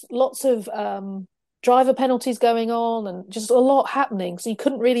 There was lots of driver penalties going on, and just a lot happening. So you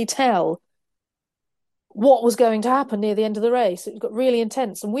couldn't really tell what was going to happen near the end of the race. It got really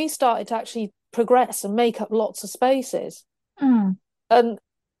intense, and we started to actually progress and make up lots of spaces. Mm, And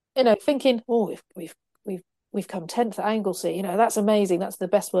thinking, oh, we've come 10th at Anglesey. That's amazing. That's the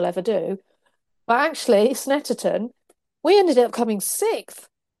best we'll ever do. But actually, Snetterton, we ended up coming sixth.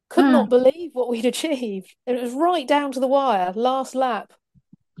 Could not mm, believe what we'd achieved. It was right down to the wire, last lap,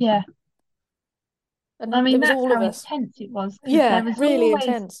 yeah. I and mean, it was that's all how of us. intense it was because Yeah, really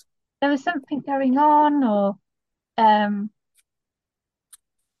intense. there was something going on or um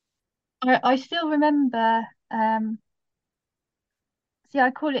I still remember see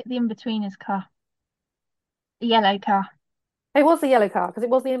I call it the in-betweeners car, the yellow car, It was the yellow car because it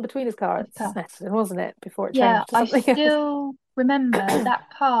was the in-betweeners car this at car. Snetterton, wasn't it? Before it Yeah, changed to I something else. still remember that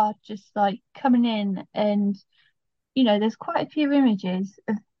car just like coming in and there's quite a few images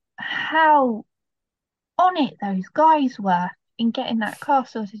of how on it those guys were in getting that car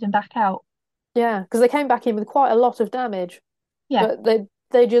sorted and back out. Yeah, because they came back in with quite a lot of damage, Yeah. but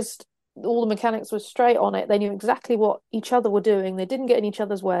they just all the mechanics were straight on it. They knew exactly what each other were doing. They didn't get in each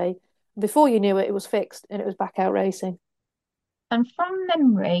other's way. Before you knew it, it was fixed and it was back out racing. And from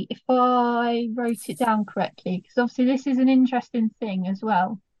memory, if I wrote it down correctly, because obviously this is an interesting thing as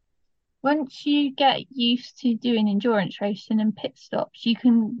well. Once you get used to doing endurance racing and pit stops, you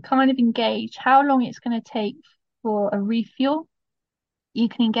can kind of engage how long it's going to take for a refuel. You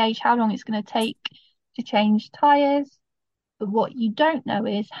can engage how long it's going to take to change tyres. But what you don't know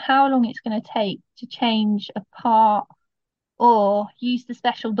is how long it's going to take to change a part or use the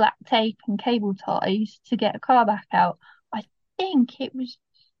special black tape and cable ties to get a car back out. I think it was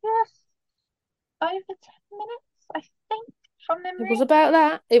just over 10 minutes, I think, from It was memory. about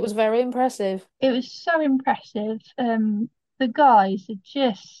that. It was very impressive. It was so impressive. The guys are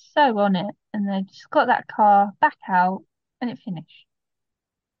just so on it and they just got that car back out and it finished.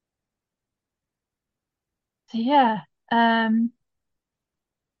 So yeah. And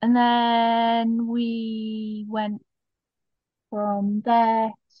then we went from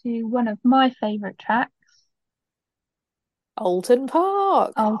there to one of my favourite tracks, Alton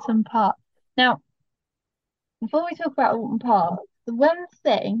Park. Alton Park. Now, before we talk about Alton Park, the one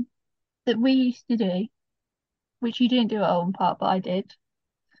thing that we used to do, which you didn't do at Alton Park, but I did,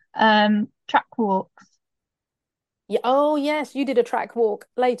 track walks. Yeah. Oh, yes, you did a track walk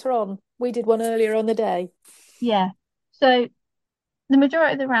later on. We did one earlier on the day. Yeah. So the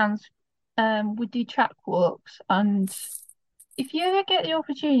majority of the rounds would do track walks, and if you ever get the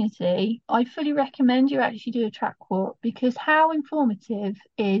opportunity, I fully recommend you actually do a track walk because how informative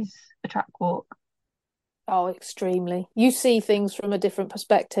is a track walk? Oh, extremely. You see things from a different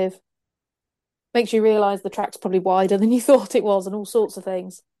perspective. Makes you realise the track's probably wider than you thought it was and all sorts of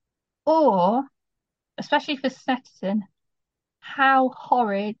things. Or, especially for Snetterton, how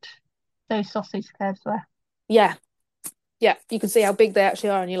horrid those sausage curves were. Yeah, yeah. You can see how big they actually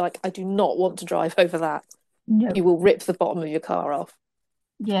are, and you're like, I do not want to drive over that. No. You will rip the bottom of your car off.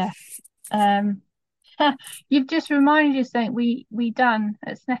 Yeah. Um, you've just reminded us something we done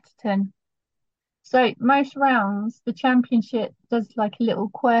at Snetterton. So most rounds, the championship does like a little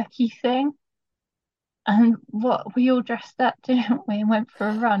quirky thing, and what we all dressed up, didn't we, and went for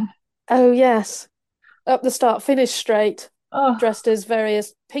a run. Oh, yes. Up the start, finish straight, Oh, dressed as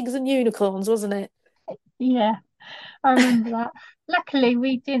various pigs and unicorns, wasn't it? yeah, I remember that. Luckily,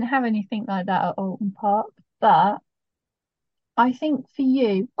 we didn't have anything like that at Alton Park, but I think for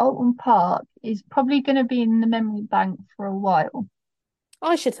you, Alton Park is probably going to be in the memory bank for a while.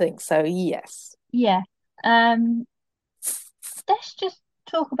 I should think so, yes. Yeah. Um, let's just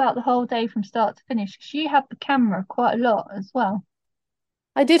talk about the whole day from start to finish because you had the camera quite a lot as well.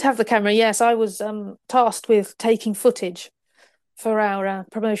 I did have the camera, yes. I was tasked with taking footage for our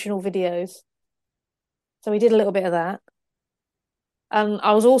promotional videos. So we did a little bit of that. And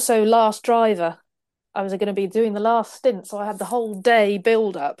I was also last driver. I was going to be doing the last stint, so I had the whole day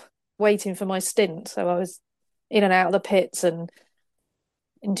build up waiting for my stint. So I was in and out of the pits and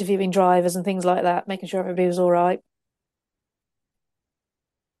interviewing drivers and things like that, making sure everybody was all right.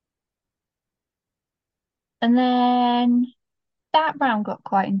 And then that round got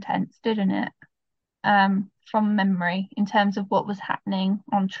quite intense, didn't it? From memory, in terms of what was happening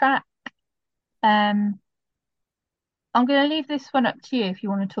on track. Um, I'm going to leave this one up to you if you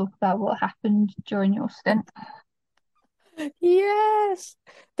want to talk about what happened during your stint. Yes,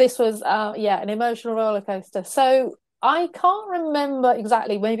 this was yeah, an emotional roller coaster. So I can't remember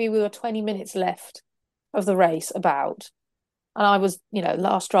exactly. Maybe we were 20 minutes left of the race about, and I was,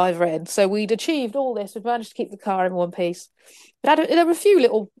 last driver in. So we'd achieved all this. We'd managed to keep the car in one piece. There were a few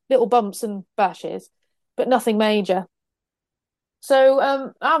little bumps and bashes, but nothing major.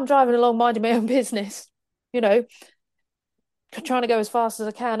 So I'm driving along, minding my own business, you know, trying to go as fast as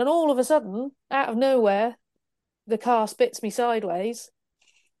I can, and all of a sudden, out of nowhere, the car spits me sideways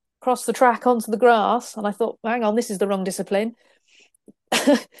across the track onto the grass, and I thought, hang on, this is the wrong discipline.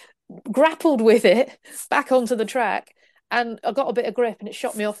 Grappled with it back onto the track, and I got a bit of grip, and it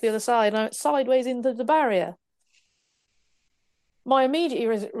shot me off the other side, and I went sideways into the barrier. My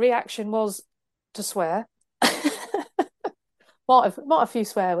immediate reaction was to swear. Might a few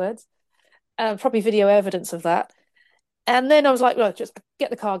swear words, probably video evidence of that. And then I was like, look, just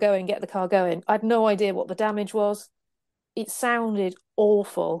get the car going, get the car going. I had no idea what the damage was. It sounded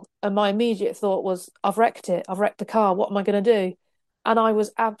awful. And my immediate thought was, I've wrecked it. I've wrecked the car. What am I going to do? And I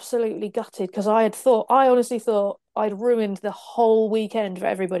was absolutely gutted because I honestly thought I'd ruined the whole weekend for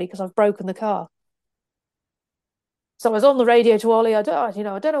everybody because I've broken the car. So I was on the radio to Ollie. I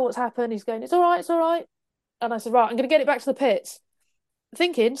don't know what's happened. He's going, it's all right, it's all right. And I said, right, I'm going to get it back to the pits.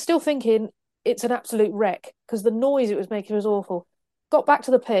 Still thinking it's an absolute wreck because the noise it was making was awful. Got back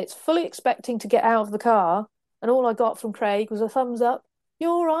to the pits, fully expecting to get out of the car, and all I got from Craig was a thumbs up. You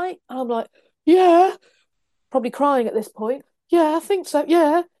all right? And I'm like, yeah, probably crying at this point. Yeah, I think so.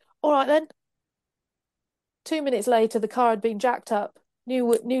 Yeah, all right then. 2 minutes later, the car had been jacked up, new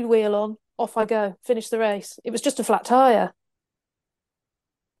wheel on, off I go, finish the race. It was just a flat tire.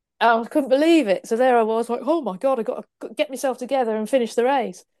 I couldn't believe it. So there I was, like, oh my God, I got to get myself together and finish the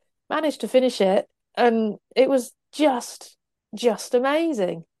race. Managed to finish it, and it was just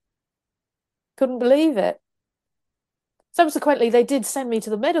amazing. Couldn't believe it. Subsequently, they did send me to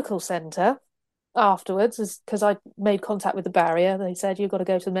the medical centre afterwards, because I made contact with the barrier. They said you've got to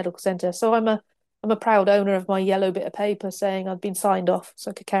go to the medical centre. So I'm a proud owner of my yellow bit of paper saying I'd been signed off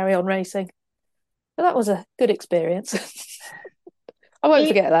so I could carry on racing. But that was a good experience. I won't It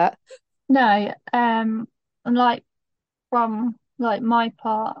forget that. no, and like from like my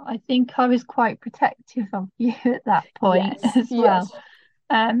part, I think I was quite protective of you at that point Yes, as well. yes.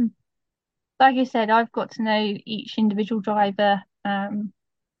 Um, like I said, I've got to know each individual driver.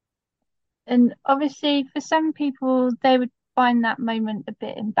 And obviously for some people they would find that moment a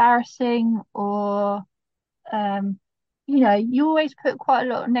bit embarrassing or um, you always put quite a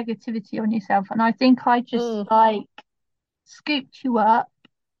lot of negativity on yourself. And I think I just Mm, like scooped you up,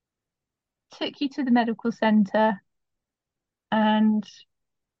 took you to the medical centre and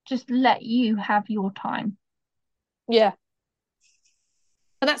just let you have your time. yeah.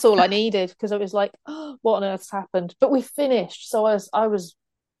 And that's all I needed because I was like, oh, what on earth's happened? But we finished. So I was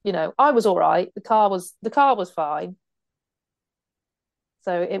all right. The car was fine.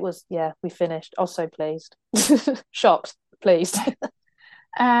 So it was, yeah, we finished. I was so pleased. Shocked, pleased.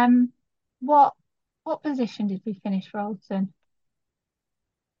 Um, what what position did we finish, Rolton?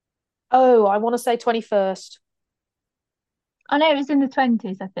 Oh, I want to say 21st. I know it was in the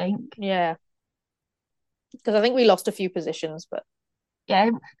 20s, I think. Yeah. Because I think we lost a few positions, but Yeah,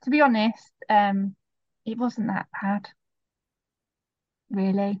 to be honest, it wasn't that bad,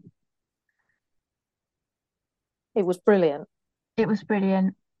 really. it was brilliant. It was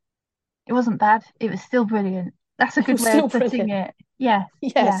brilliant. It wasn't bad. It was still brilliant. That's a It good was way of still putting brilliant. it. Yes,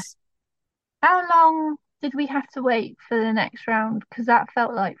 yeah. Yes. How long did we have to wait for the next round? Because that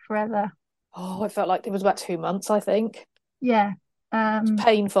felt like forever. Oh, it felt like it was about 2 months, I think. Yeah. It's Um,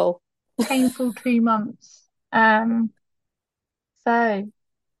 painful. painful 2 months. So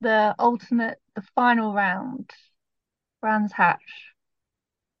the final round, Brands Hatch,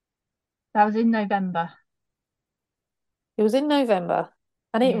 that was in November. It was in November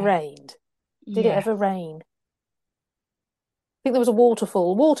and it Yeah. rained. Did it Yes. ever rain? I think there was a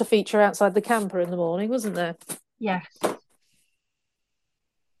water feature outside the camper in the morning, wasn't there? Yes.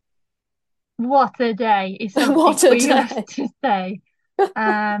 What a day is something What a we have day. to say.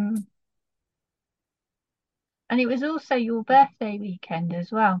 Um, and it was also your birthday weekend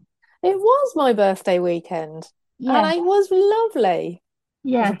as well. It was my birthday weekend, and Yeah, it was lovely.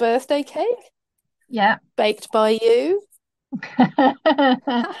 It was a yeah, birthday cake yeah. baked by you.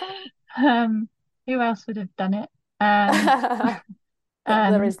 Um, who else would have done it? Um,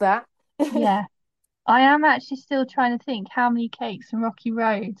 There um, is that. yeah. I am actually still trying to think how many cakes and rocky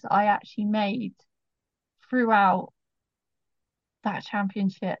roads I actually made throughout that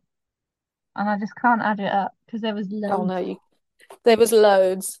championship, and I just can't add it up because there was Oh loads. no, there was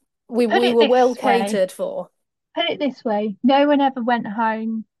loads. We Put we it were well this way, catered for. put it this way, no one ever went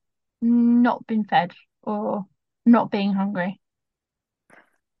home not been fed or not being hungry.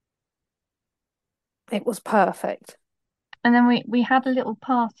 It was perfect. And then we had a little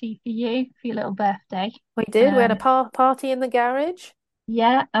party for you for your little birthday. We did. We had a Um, party in the garage.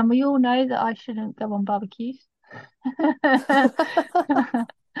 yeah, and we all know that I shouldn't go on barbecues.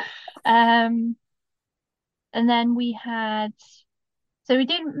 Um, and then we had, so we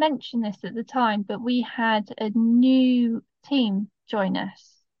didn't mention this at the time, but we had a new team join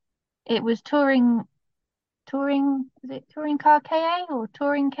us. It was is it Touring Car KA or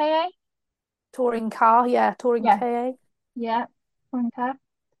Touring KA? Touring car, yeah, touring Yeah, KA. yeah, Touring Car.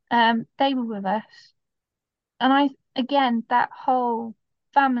 They were with us. And again, that whole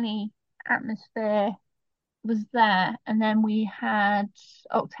family atmosphere was there. And then we had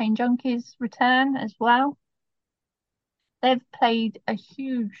Octane Junkies return as well. They've played a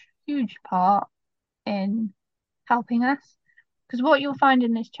huge, huge part in helping us. Because what you'll find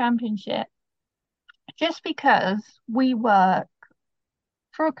in this championship, just because we work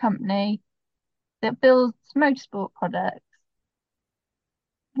for a company that builds motorsport products,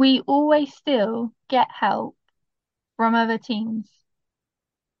 we always still get help from other teams.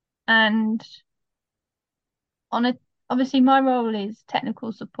 And on a obviously my role is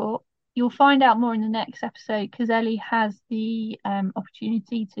technical support. You'll find out more in the next episode because Ellie has the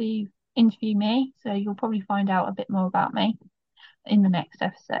opportunity to interview me, so you'll probably find out a bit more about me in the next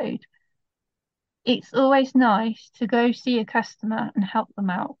episode. It's always nice to go see a customer and help them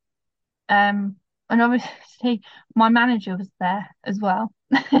out. And obviously my manager was there as well.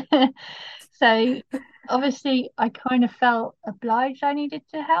 So obviously I kind of felt obliged I needed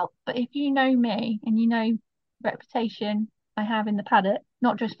to help. But if you know me and you know reputation I have in the paddock,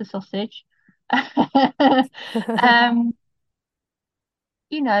 not just for sausage, um,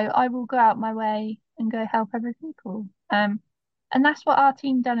 I will go out my way and go help other people. And that's what our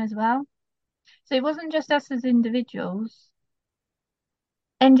team done as well. So it wasn't just us as individuals.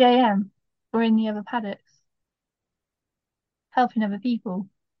 NJM were in the other paddocks helping other people.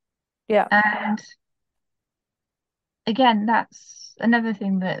 Yeah, And again, that's another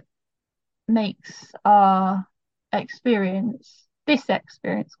thing that makes this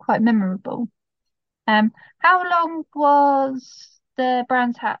experience, quite memorable. How long was the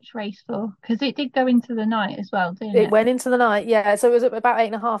Brands Hatch race for? Because it did go into the night as well, didn't it it? went into the night. Yeah, so it was about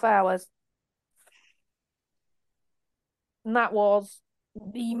 8.5 hours. And that was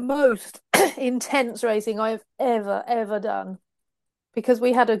the most intense racing I've ever done because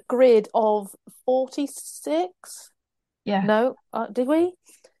we had a grid of 46. Yeah, No, did we?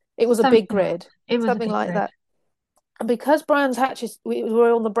 It was a big something. grid, It was a something big like grid. that. And because we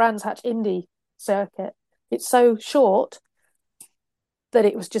were on the Brands Hatch Indy circuit, it's so short that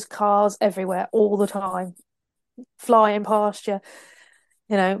it was just cars everywhere all the time, flying past you.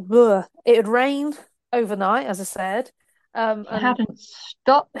 It had rained overnight, as I said, It and hadn't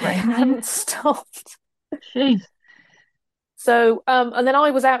stopped it raining. hadn't stopped. Jeez. So, and then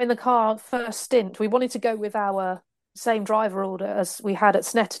I was out in the car first stint. We wanted to go with our same driver order as we had at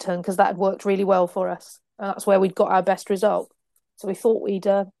Snetterton because that had worked really well for us. And that's where we'd got our best result. So we thought we'd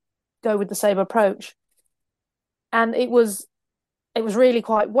go with the same approach. And it was really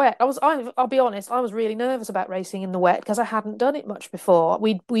quite wet. I'll be honest, I was really nervous about racing in the wet because I hadn't done it much before.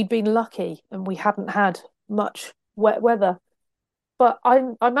 We'd been lucky and we hadn't had much wet weather. But I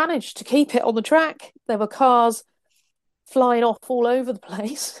managed to keep it on the track. There were cars flying off all over the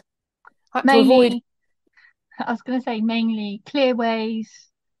place. Had to avoid, Mainly, I was going to say mainly clearways,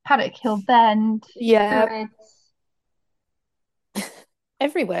 Paddock Hill Bend, yeah, Druids.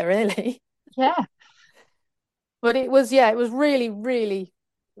 everywhere really. Yeah, But it was really, really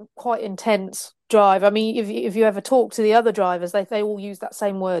quite intense drive. I mean, if you ever talk to the other drivers, they all use that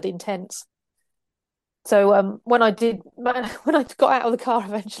same word, intense. So when I got out of the car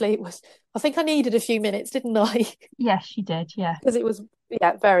eventually, I think I needed a few minutes, didn't I? yes, she did. Yeah, Because it was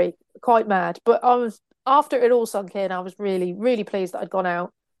very quite mad. But I was after it all sunk in, I was really, really pleased that I'd gone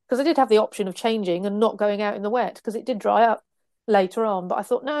out because I did have the option of changing and not going out in the wet because it did dry up later on. But I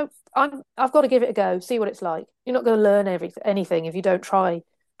thought, no, I've got to give it a go, see what it's like. You're not going to learn anything if you don't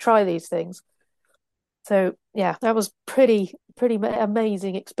try these things. So yeah, that was pretty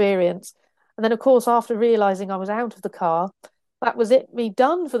amazing experience. And then of course, after realizing I was out of the car, that was it, me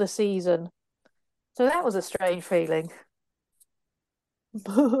done for the season. So that was a strange feeling.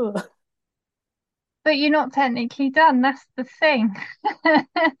 But you're not technically done. That's the thing.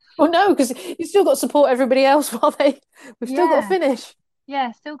 Well, no, because you still got to support everybody else while we've still got to Yeah, finish.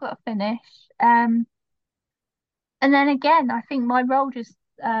 yeah, still got to finish. And then again, I think my role just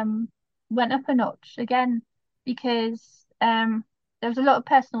went up a notch again because there was a lot of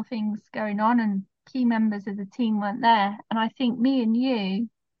personal things going on and key members of the team weren't there. And I think me and you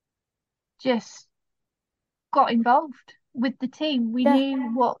just got involved with the team. We Yeah,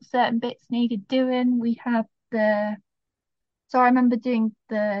 knew what certain bits needed doing. We had the, so I remember doing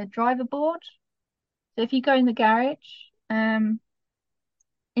the driver board. So if you go in the garage, um,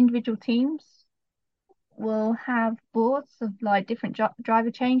 individual teams will have boards of like different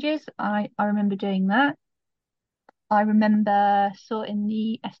driver changes. I remember doing that. I remember sorting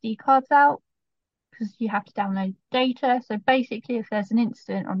the SD cards out because you have to download data. So basically, if there's an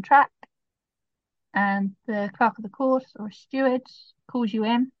incident on track and the clerk of the course or a steward calls you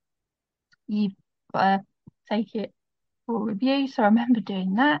in, you've got to take it for review. So I remember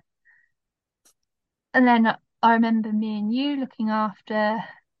doing that. And then I remember me and you looking after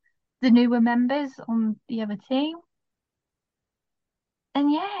the newer members on the other team.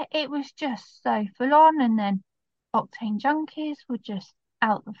 And yeah, it was just so full on. And then Octane Junkies were just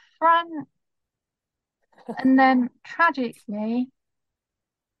out the front. And then tragically,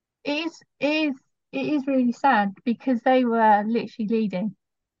 it is really sad because they were literally leading.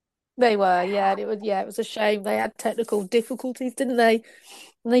 they were. Yeah, it was a shame. They had technical difficulties, didn't they?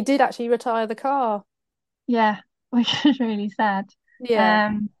 And they did actually retire the car. Yeah, which is really sad. Yeah.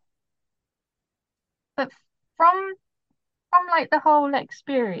 Um, but from like the whole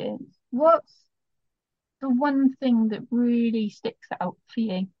experience, what's the one thing that really sticks out for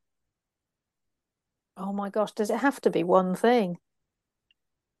you? Oh my gosh, does it have to be one thing?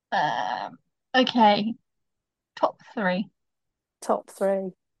 Um, okay, top three. Top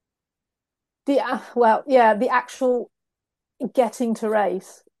three. The actual getting to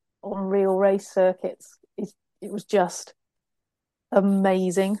race on real race circuits is it was just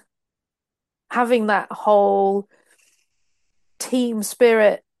amazing. Having that whole team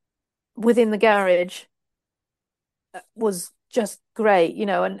spirit within the garage was just great,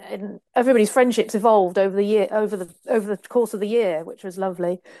 and everybody's friendships evolved over the year, over the course of the year, which was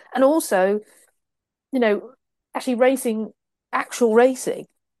lovely. And also, you know, actually actual racing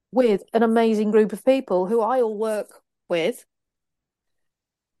with an amazing group of people who I all work with,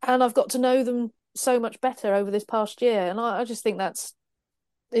 and I've got to know them so much better over this past year. And I just think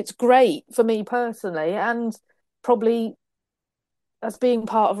it's great for me personally, and probably as being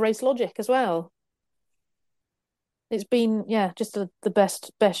part of Race Logic as well. It's been, yeah, just the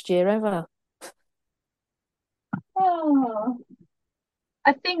best year ever. Oh,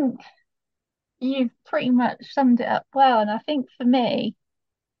 I think you've pretty much summed it up well. And I think for me,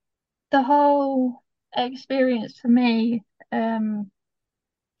 the whole experience for me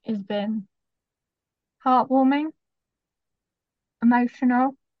has been heartwarming,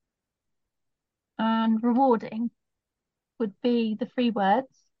 emotional, and rewarding would be the three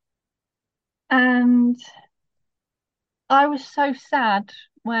words. And I was so sad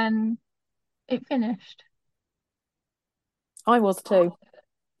when it finished. I was too.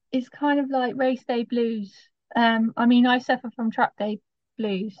 It's kind of like race day blues. I mean, I suffer from track day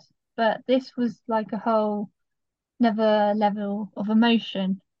blues, but this was like a whole another level of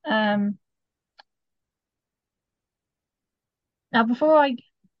emotion. Now, before I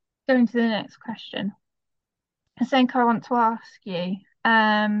go into the next question, I think I want to ask you,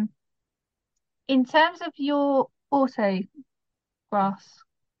 in terms of your autograss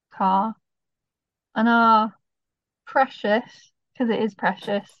car and our precious, because it is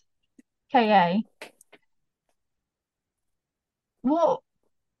precious, KA, what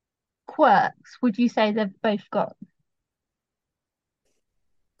quirks would you say they've both got?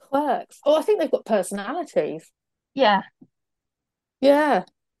 Quirks. Oh, I think they've got personalities. Yeah, Yeah.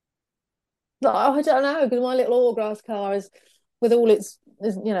 Like, I don't know, because my little all grass car is with all there's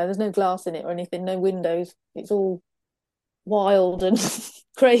no glass in it or anything, no windows. It's all wild and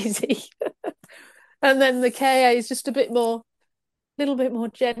crazy. And then the KA is just little bit more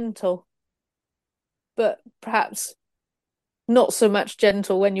gentle, but perhaps not so much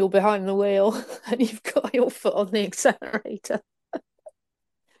gentle when you're behind the wheel and you've got your foot on the accelerator.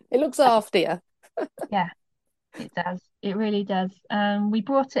 It looks after you. yeah, it does. It really does. We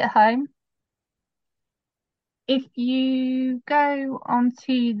brought it home. if you go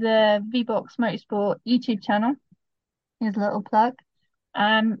onto the VBox Motorsport YouTube channel, here's a little plug,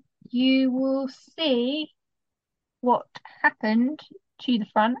 um, you will see what happened to the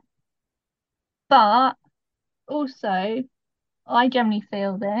front, but also I generally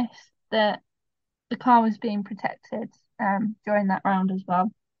feel that the car was being protected during that round as well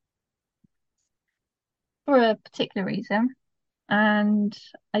for a particular reason. And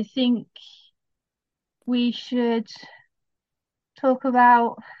I think we should talk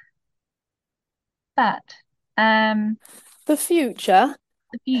about that, The future.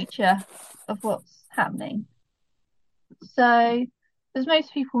 the future of what's happening. So, as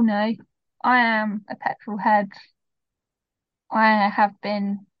most people know, I am a petrol head. I have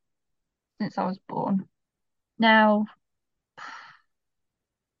been since I was born. Now,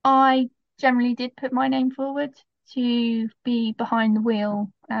 I generally did put my name forward to be behind the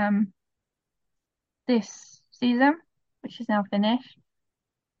wheel this season, which is now finished.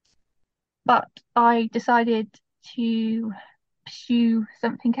 But I decided to pursue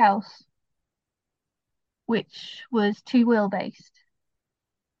something else, which was two-wheel based.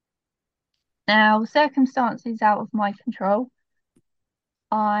 Now, circumstances out of my control,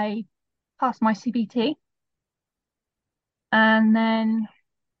 I passed my CBT, and then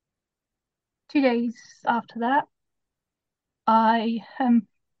 2 days after that, I um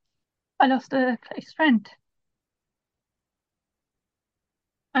I lost a close friend,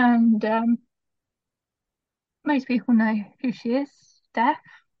 and most people know who she is, Steph.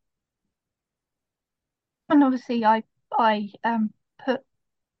 And obviously, I put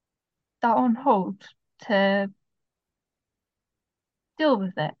that on hold to deal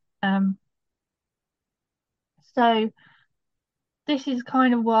with it. So this is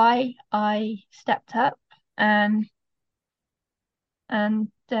kind of why I stepped up and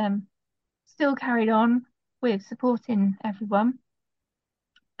and still carried on with supporting everyone.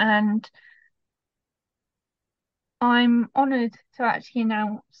 And I'm honoured to actually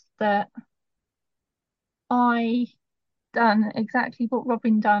announce that I done exactly what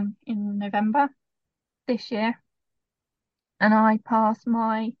Robyn done in November this year, and I passed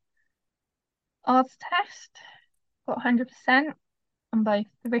my odds test, got 100% on both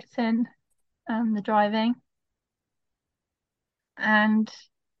the written and the driving. And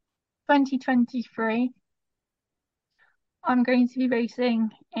 2023, I'm going to be racing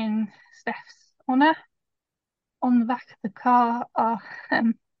in Steph's honour. On the back of the car are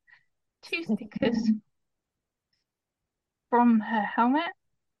two stickers from her helmet,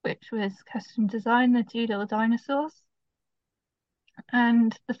 which was custom designed, the two little dinosaurs.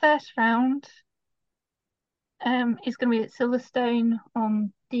 And the first round is going to be at Silverstone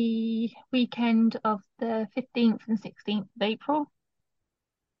on the weekend of the 15th and 16th of April.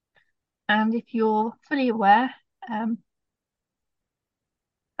 And if you're fully aware,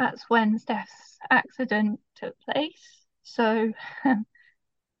 that's when Steph's accident took place. So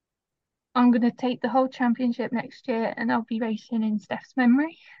I'm going to take the whole championship next year and I'll be racing in Steph's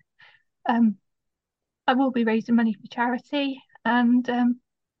memory. Um, I will be raising money for charity, and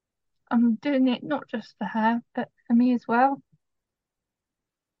I'm doing it not just for her, but for me as well.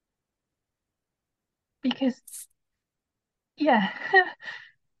 Because, yeah,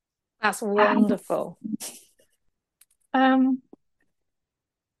 That's wonderful. um,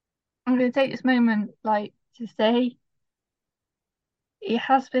 I'm going to take this moment, like, to say it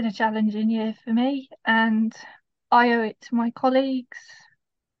has been a challenging year for me, and I owe it to my colleagues,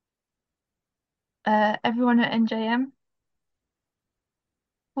 everyone at NJM,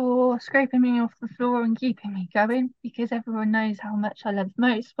 for scraping me off the floor and keeping me going, because everyone knows how much I love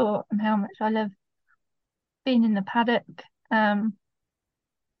motorsport and how much I love being in the paddock.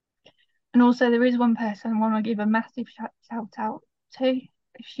 And also, there is one person I want to give a massive shout out to,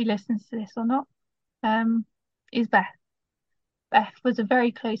 if she listens to this or not, is Beth. Beth was a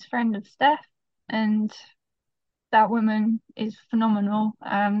very close friend of Steph, and that woman is phenomenal.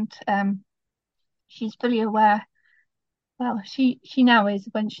 And she's fully aware. Well, she now is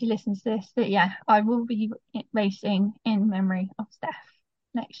when she listens to this that yeah, I will be racing in memory of Steph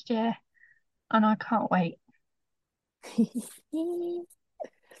next year, and I can't wait.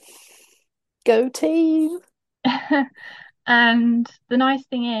 Go team. And the nice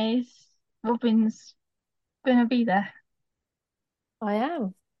thing is, Robyn's gonna be there. I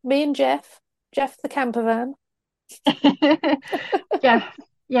am. Me and Jeff. Jeff the camper van. Jeff,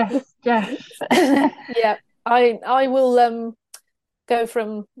 yes, Jeff. Yeah. I will go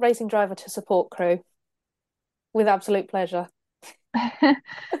from racing driver to support crew with absolute pleasure.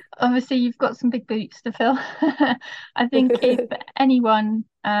 Obviously, you've got some big boots to fill. I think if anyone,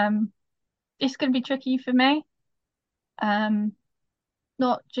 it's going to be tricky for me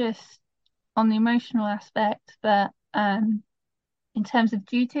not just on the emotional aspect, but in terms of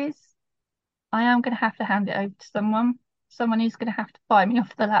duties, I am going to have to hand it over to someone. Someone is going to have to buy me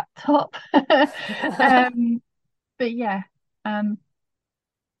off the laptop. Um, but um,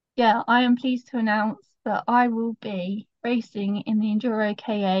 yeah, I am pleased to announce that I will be racing in the Enduro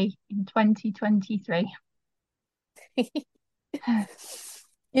KA in 2023.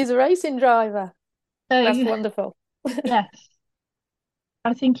 He's a racing driver. That's So wonderful. yes,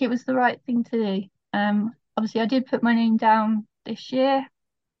 I think it was the right thing to do. Obviously I did put my name down this year,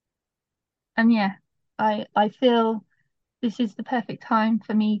 and yeah, I feel this is the perfect time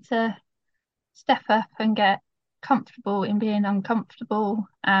for me to step up and get comfortable in being uncomfortable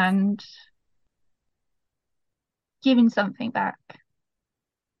and giving something back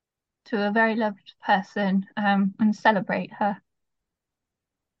to a very loved person, and celebrate her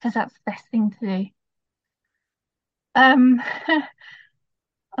because that's the best thing to do. Um,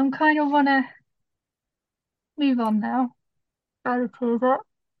 I'm kind of wanna move on now. Try to tears up.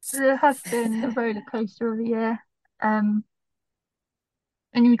 It has been a roller coaster of a year. Um,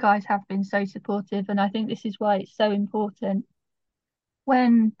 and you guys have been so supportive, and I think this is why it's so important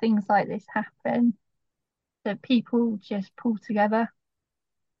when things like this happen that people just pull together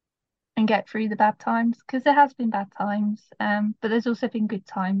and get through the bad times, because there has been bad times, but there's also been good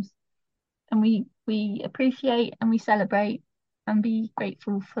times, and we appreciate and we celebrate and be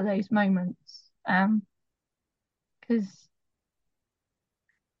grateful for those moments, because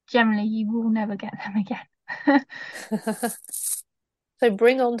generally you will never get them again. So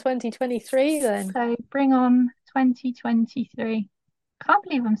bring on 2023 then. So bring on 2023. Can't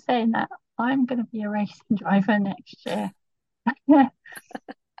believe I'm saying that. I'm going to be a racing driver next year.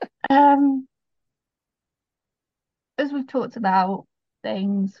 um, as we've talked about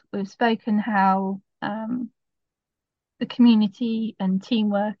things, we've spoken how the community and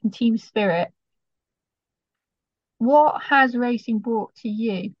teamwork and team spirit. What has racing brought to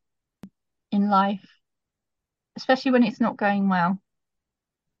you in life, especially when it's not going well?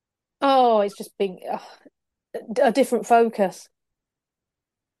 Oh, it's just being a different focus.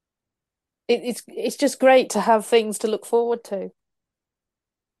 It's just great to have things to look forward to.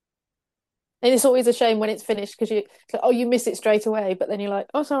 And it's always a shame when it's finished because you miss it straight away, but then you're like,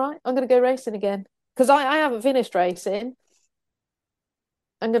 oh, it's all right, I'm going to go racing again. Because I haven't finished racing.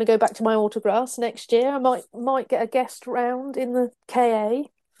 I'm going to go back to my autographs next year. I might get a guest round in the KA.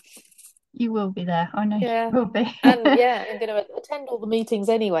 You will be there. I know you Yeah. will be. And yeah, I'm going to attend all the meetings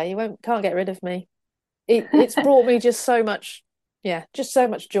anyway. You won't can't get rid of me. It's brought me just so much, yeah, just so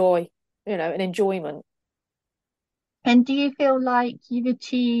much joy, and enjoyment. And do you feel like you've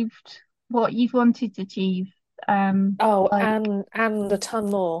achieved what you've wanted to achieve? Oh, Like and a ton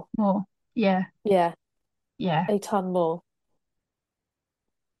more. more? Yeah, Yeah, yeah. a ton more.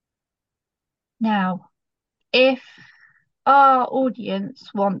 Now, if our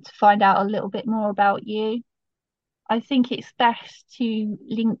audience want to find out a little bit more about you, I think it's best to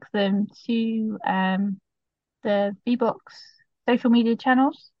link them to the VBox social media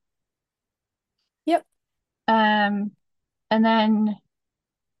channels. Yep. Um, and then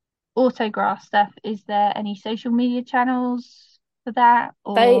autograph stuff. Is there any social media channels for that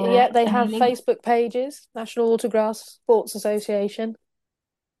or They any have links? Facebook pages, National Autographs Sports Association,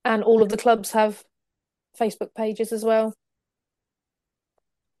 and all of the clubs have Facebook pages as well.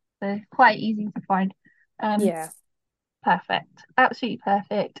 They're quite easy to find. Um, Yeah. Perfect, absolutely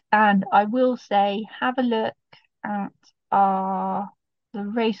perfect. And I will say, have a look at our the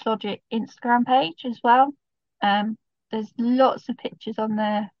Race Logic Instagram page as well. Um, there's lots of pictures on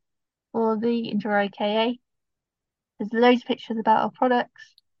there for the Enduro KA. There's loads of pictures about our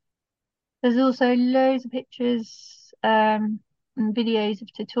products. There's also loads of pictures and videos of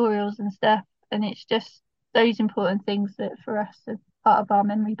tutorials and stuff. And it's just those important things that for us are part of our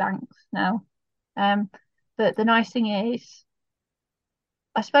memory banks now. Um, but the nice thing is,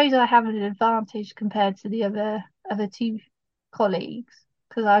 I suppose I have an advantage compared to the other two colleagues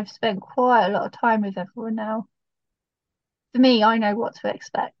because I've spent quite a lot of time with everyone now. For me, I know what to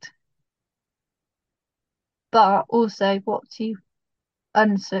expect, but also what to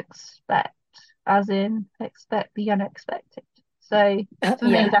unsuspect, as in expect the unexpected. So for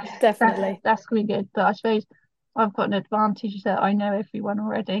me, Yeah, definitely. that's gonna be good. But I suppose I've got an advantage that I know everyone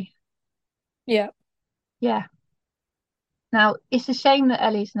already. Yeah. Yeah. Now it's a shame that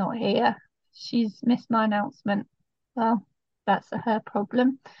Ellie's not here. She's missed my announcement. Well, that's her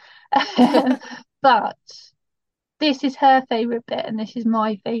problem. But this is her favourite bit and this is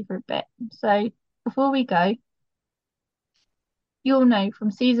my favourite bit. So before we go, you'll know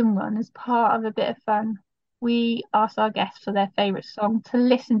from season one, as part of a bit of fun, we ask our guests for their favourite song to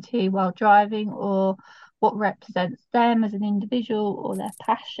listen to while driving or what represents them as an individual or their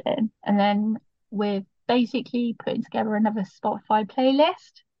passion. And then we're basically putting together another Spotify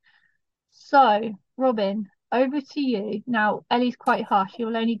playlist. So, Robyn, over to you. Now, Ellie's quite harsh.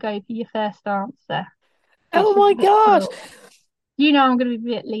 You'll only go for your first answer, Oh which is my a bit God. cruel. You know I'm going to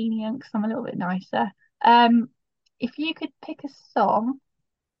be a bit lenient because I'm a little bit nicer. Um, if you could pick a song,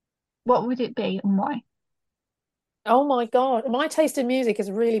 what would it be and why? Oh my God. My taste in music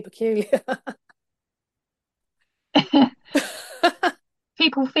is really peculiar.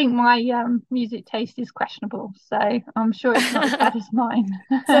 People think my music taste is questionable, so I'm sure it's not as bad as mine.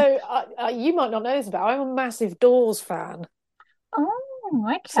 So you might not know this about. I'm a massive Doors fan.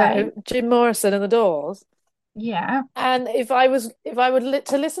 Oh, So okay. Jim Morrison and the Doors. Yeah. And if I would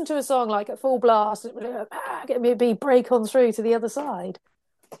to listen to a song like at full blast, it would get me be break on through to the other side.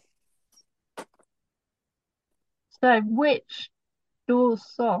 So, which Doors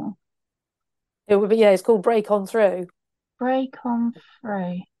song? It would be yeah. It's called Break On Through. Break on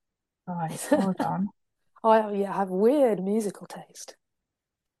Free. Right, hold on. I yeah, I have weird musical taste.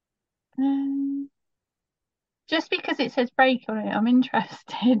 Um, just because it says break on it, I'm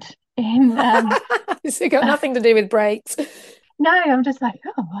interested in It's got nothing to do with breaks. no, I'm just like,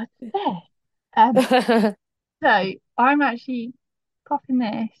 oh, what's this? Um, so I'm actually popping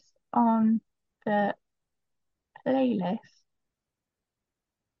this on the playlist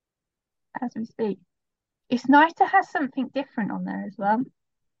as we speak. It's nice to have something different on there as well.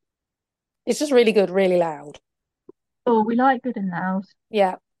 It's just really good, really loud. Oh, we like good and loud.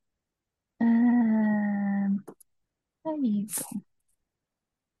 Yeah. Um, there you go.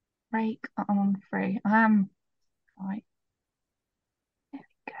 Break on free. Right. There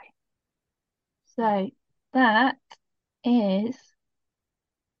we go. So that is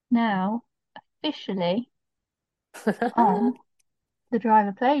now officially on the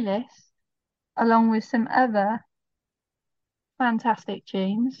driver playlist, along with some other fantastic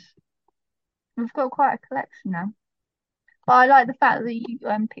tunes. We've got quite a collection now. But I like the fact that you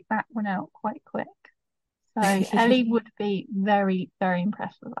picked that one out quite quick. So Ellie would be very, very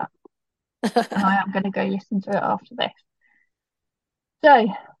impressed with that. And I am going to go listen to it after this. So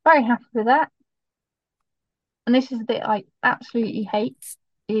very happy with that. And this is the bit I absolutely hate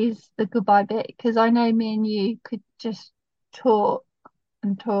is the goodbye bit because I know me and you could just talk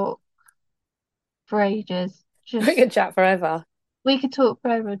and talk for ages. We Just could chat forever. we could talk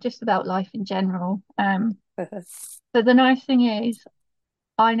forever just about life in general. But the nice thing is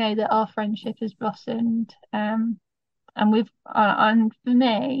I know that our friendship has blossomed. And for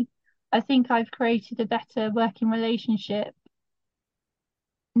me, I think I've created a better working relationship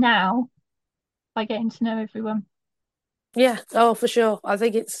now by getting to know everyone. Yeah, oh for sure. I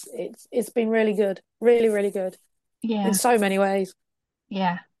think it's been really good. Really, really good in Yeah, so many ways.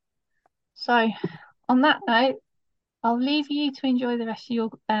 yeah. So on that note, I'll leave you to enjoy the rest of your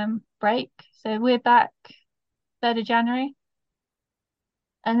break. So we're back 3rd of January,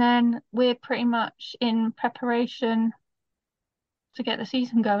 and then we're pretty much in preparation to get the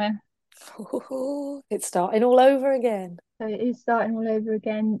season going. It's starting all over again. So it is starting all over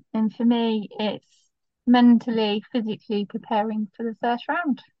again, and for me, it's mentally, physically preparing for the first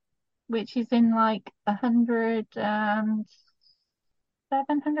round, which is in like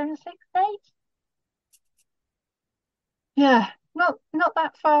 106 days. Yeah, not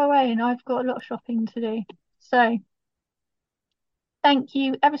that far away, and I've got a lot of shopping to do. So thank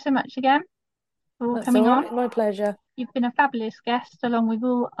you ever so much again for That's all coming on. right, my pleasure. You've been a fabulous guest, along with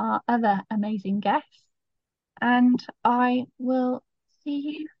all our other amazing guests, and I will see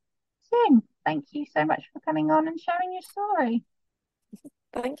you soon. Thank you so much for coming on and sharing your story.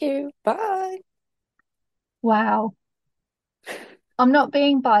 Thank you. Bye. Wow. I'm not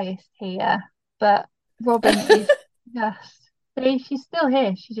being biased here, but Robyn is just, see, she's still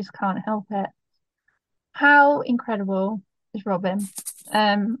here. She just can't help it. How incredible is Robyn?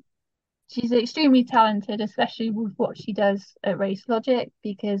 Um, she's extremely talented, especially with what she does at Race Logic,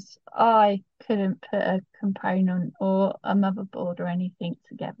 because I couldn't put a component or a motherboard or anything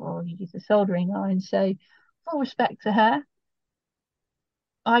together or use a soldering line. So, full respect to her.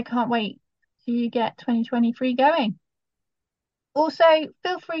 I can't wait to get 2023 going. Also,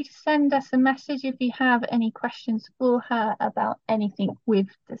 feel free to send us a message if you have any questions for her about anything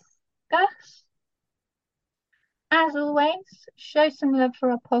we've discussed. As always, show some love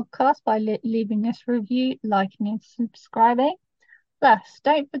for our podcast by leaving us a review, liking, and subscribing. Plus,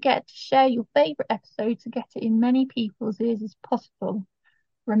 don't forget to share your favourite episode to get it in many people's ears as possible.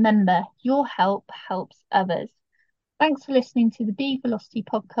 Remember, your help helps others. Thanks for listening to the Bee Velocity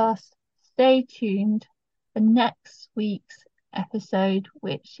podcast. Stay tuned for next week's episode,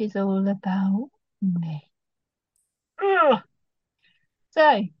 which is all about me. Ugh.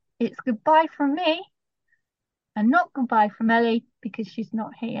 So it's goodbye from me and not goodbye from Ellie because she's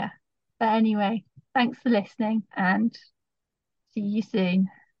not here. But anyway, thanks for listening and see you soon.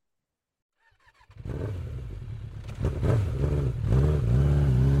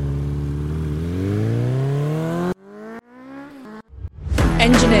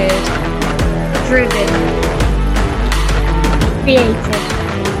 Engineered. Driven. Created.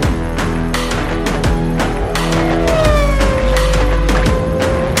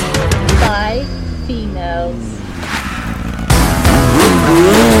 By females.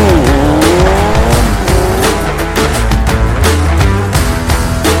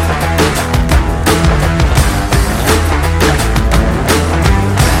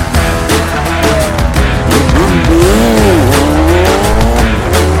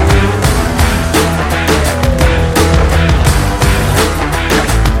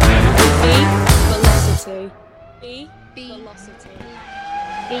 B velocity.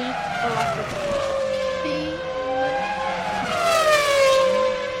 B velocity. B